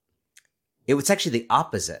transparent, it was actually the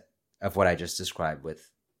opposite of what I just described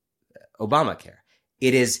with Obamacare.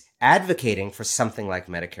 It is advocating for something like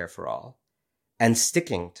Medicare for all and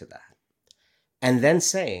sticking to that. And then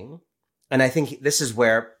saying, and I think this is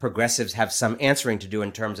where progressives have some answering to do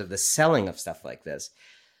in terms of the selling of stuff like this.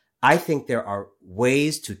 I think there are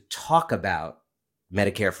ways to talk about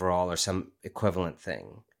Medicare for all or some equivalent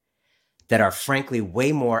thing that are frankly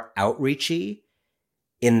way more outreachy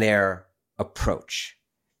in their approach.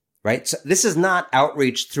 Right? So this is not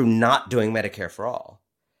outreach through not doing Medicare for all.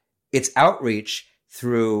 It's outreach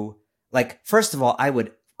through, like, first of all, I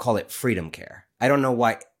would call it freedom care. I don't know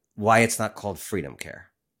why it's not called freedom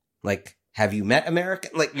care. Like, have you met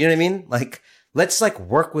American? Like, you know what I mean? Like, let's like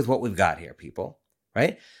work with what we've got here, people.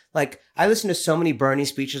 Right? Like, I listened to so many Bernie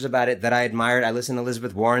speeches about it that I admired. I listened to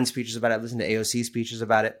Elizabeth Warren speeches about it. I listened to AOC speeches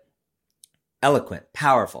about it. Eloquent,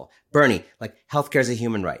 powerful. Bernie, like, healthcare is a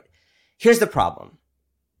human right. Here's the problem.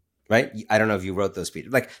 Right? I don't know if you wrote those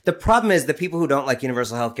speeches. Like, the problem is the people who don't like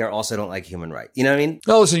universal healthcare also don't like human rights. You know what I mean?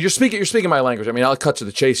 No, listen, you're speaking my language. I mean, I'll cut to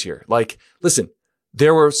the chase here. Like, listen,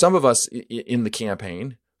 there were some of us in the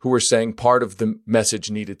campaign who were saying part of the message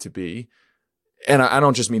needed to be, and I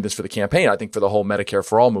don't just mean this for the campaign, I think for the whole Medicare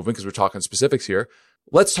for all movement, because we're talking specifics here.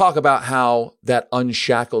 Let's talk about how that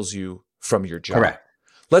unshackles you from your job. Correct.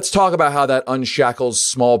 Let's talk about how that unshackles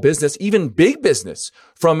small business, even big business,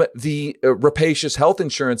 from the rapacious health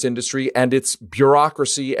insurance industry and its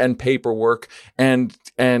bureaucracy and paperwork and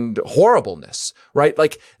horribleness, right?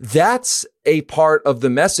 Like, that's a part of the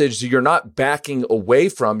message that you're not backing away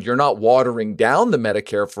from. You're not watering down the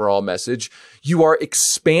Medicare for all message. You are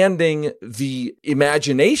expanding the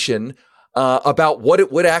imagination about what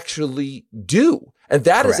it would actually do. And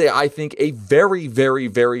that Correct. Is, I think, a very, very,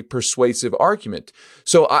 very persuasive argument.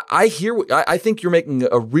 So I think you're making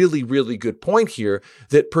a really, really good point here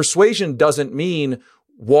that persuasion doesn't mean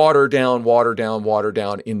water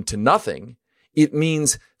down into nothing. It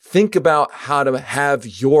means think about how to have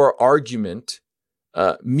your argument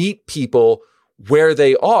meet people where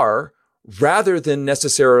they are rather than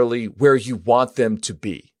necessarily where you want them to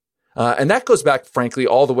be. And that goes back, frankly,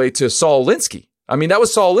 all the way to Saul Alinsky. I mean, that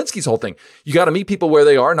was Saul Alinsky's whole thing. You got to meet people where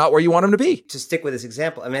they are, not where you want them to be. To stick with this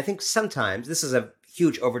example, I mean, I think sometimes this is a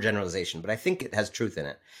huge overgeneralization, but I think it has truth in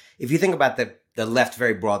it. If you think about the left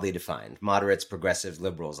very broadly defined, moderates, progressives,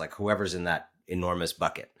 liberals, like whoever's in that enormous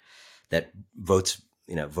bucket that votes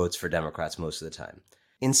for Democrats most of the time.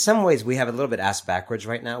 In some ways, we have a little bit ass backwards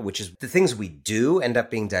right now, which is the things we do end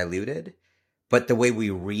up being diluted, but the way we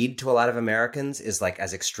read to a lot of Americans is like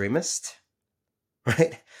as extremist,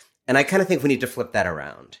 right? And I kind of think we need to flip that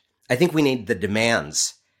around. I think we need the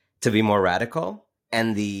demands to be more radical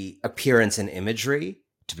and the appearance and imagery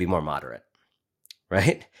to be more moderate,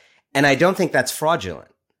 right? And I don't think that's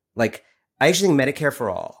fraudulent. Like, I actually think Medicare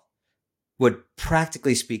for all would,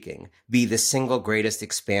 practically speaking, be the single greatest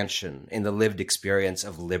expansion in the lived experience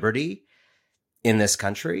of liberty in this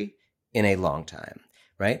country in a long time,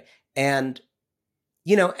 right? And,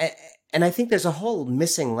 and I think there's a whole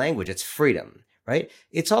missing language. It's freedom. Right?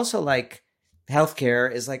 It's also like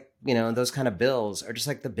healthcare is like, those kind of bills are just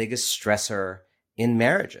like the biggest stressor in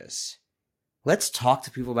marriages. Let's talk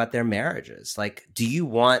to people about their marriages. Like, do you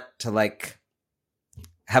want to like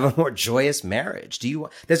have a more joyous marriage?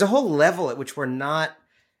 There's a whole level at which we're not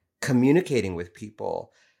communicating with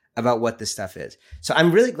people about what this stuff is. So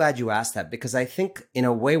I'm really glad you asked that, because I think in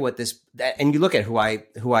a way what this, and you look at who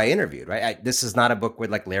I interviewed, right? This is not a book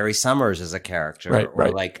with like Larry Summers as a character, or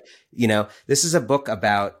like, this is a book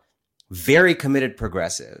about very committed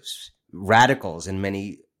progressives, radicals in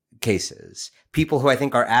many cases, people who I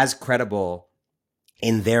think are as credible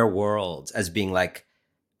in their worlds as being like,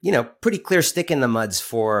 pretty clear stick in the muds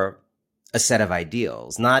for a set of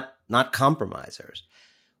ideals, not compromisers.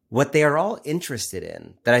 What they are all interested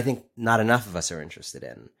in, that I think not enough of us are interested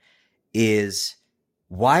in, is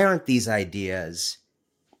why aren't these ideas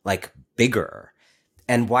like bigger,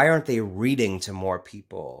 and why aren't they reading to more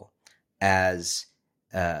people as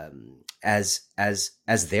their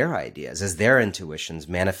ideas, as their intuitions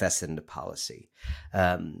manifested into policy?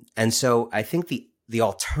 And so I think the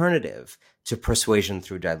alternative to persuasion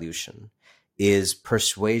through dilution is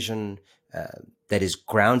persuasion that is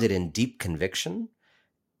grounded in deep conviction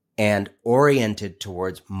and oriented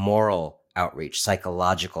towards moral outreach,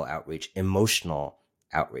 psychological outreach, emotional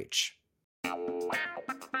outreach.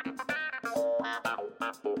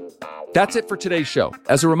 That's it for today's show.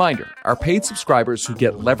 As a reminder, our paid subscribers who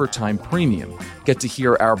get Lever Time Premium get to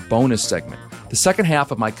hear our bonus segment, the second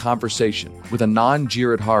half of my conversation with Anand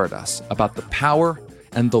Giridharadas about the power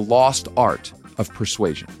and the lost art of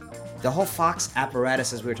persuasion. The whole Fox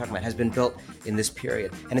apparatus, as we were talking about, has been built in this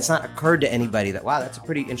period. And it's not occurred to anybody that, wow, that's a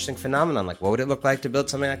pretty interesting phenomenon. Like, what would it look like to build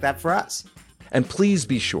something like that for us? And please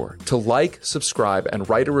be sure to like, subscribe, and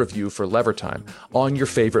write a review for Lever Time on your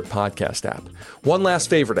favorite podcast app. One last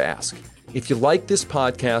favor to ask. If you like this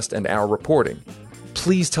podcast and our reporting,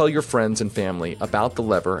 please tell your friends and family about The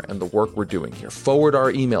Lever and the work we're doing here. Forward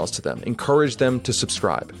our emails to them. Encourage them to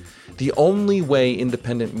subscribe. The only way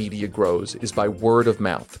independent media grows is by word of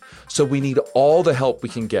mouth. So we need all the help we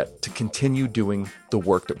can get to continue doing the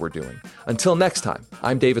work that we're doing. Until next time,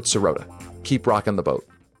 I'm David Sirota. Keep rocking the boat.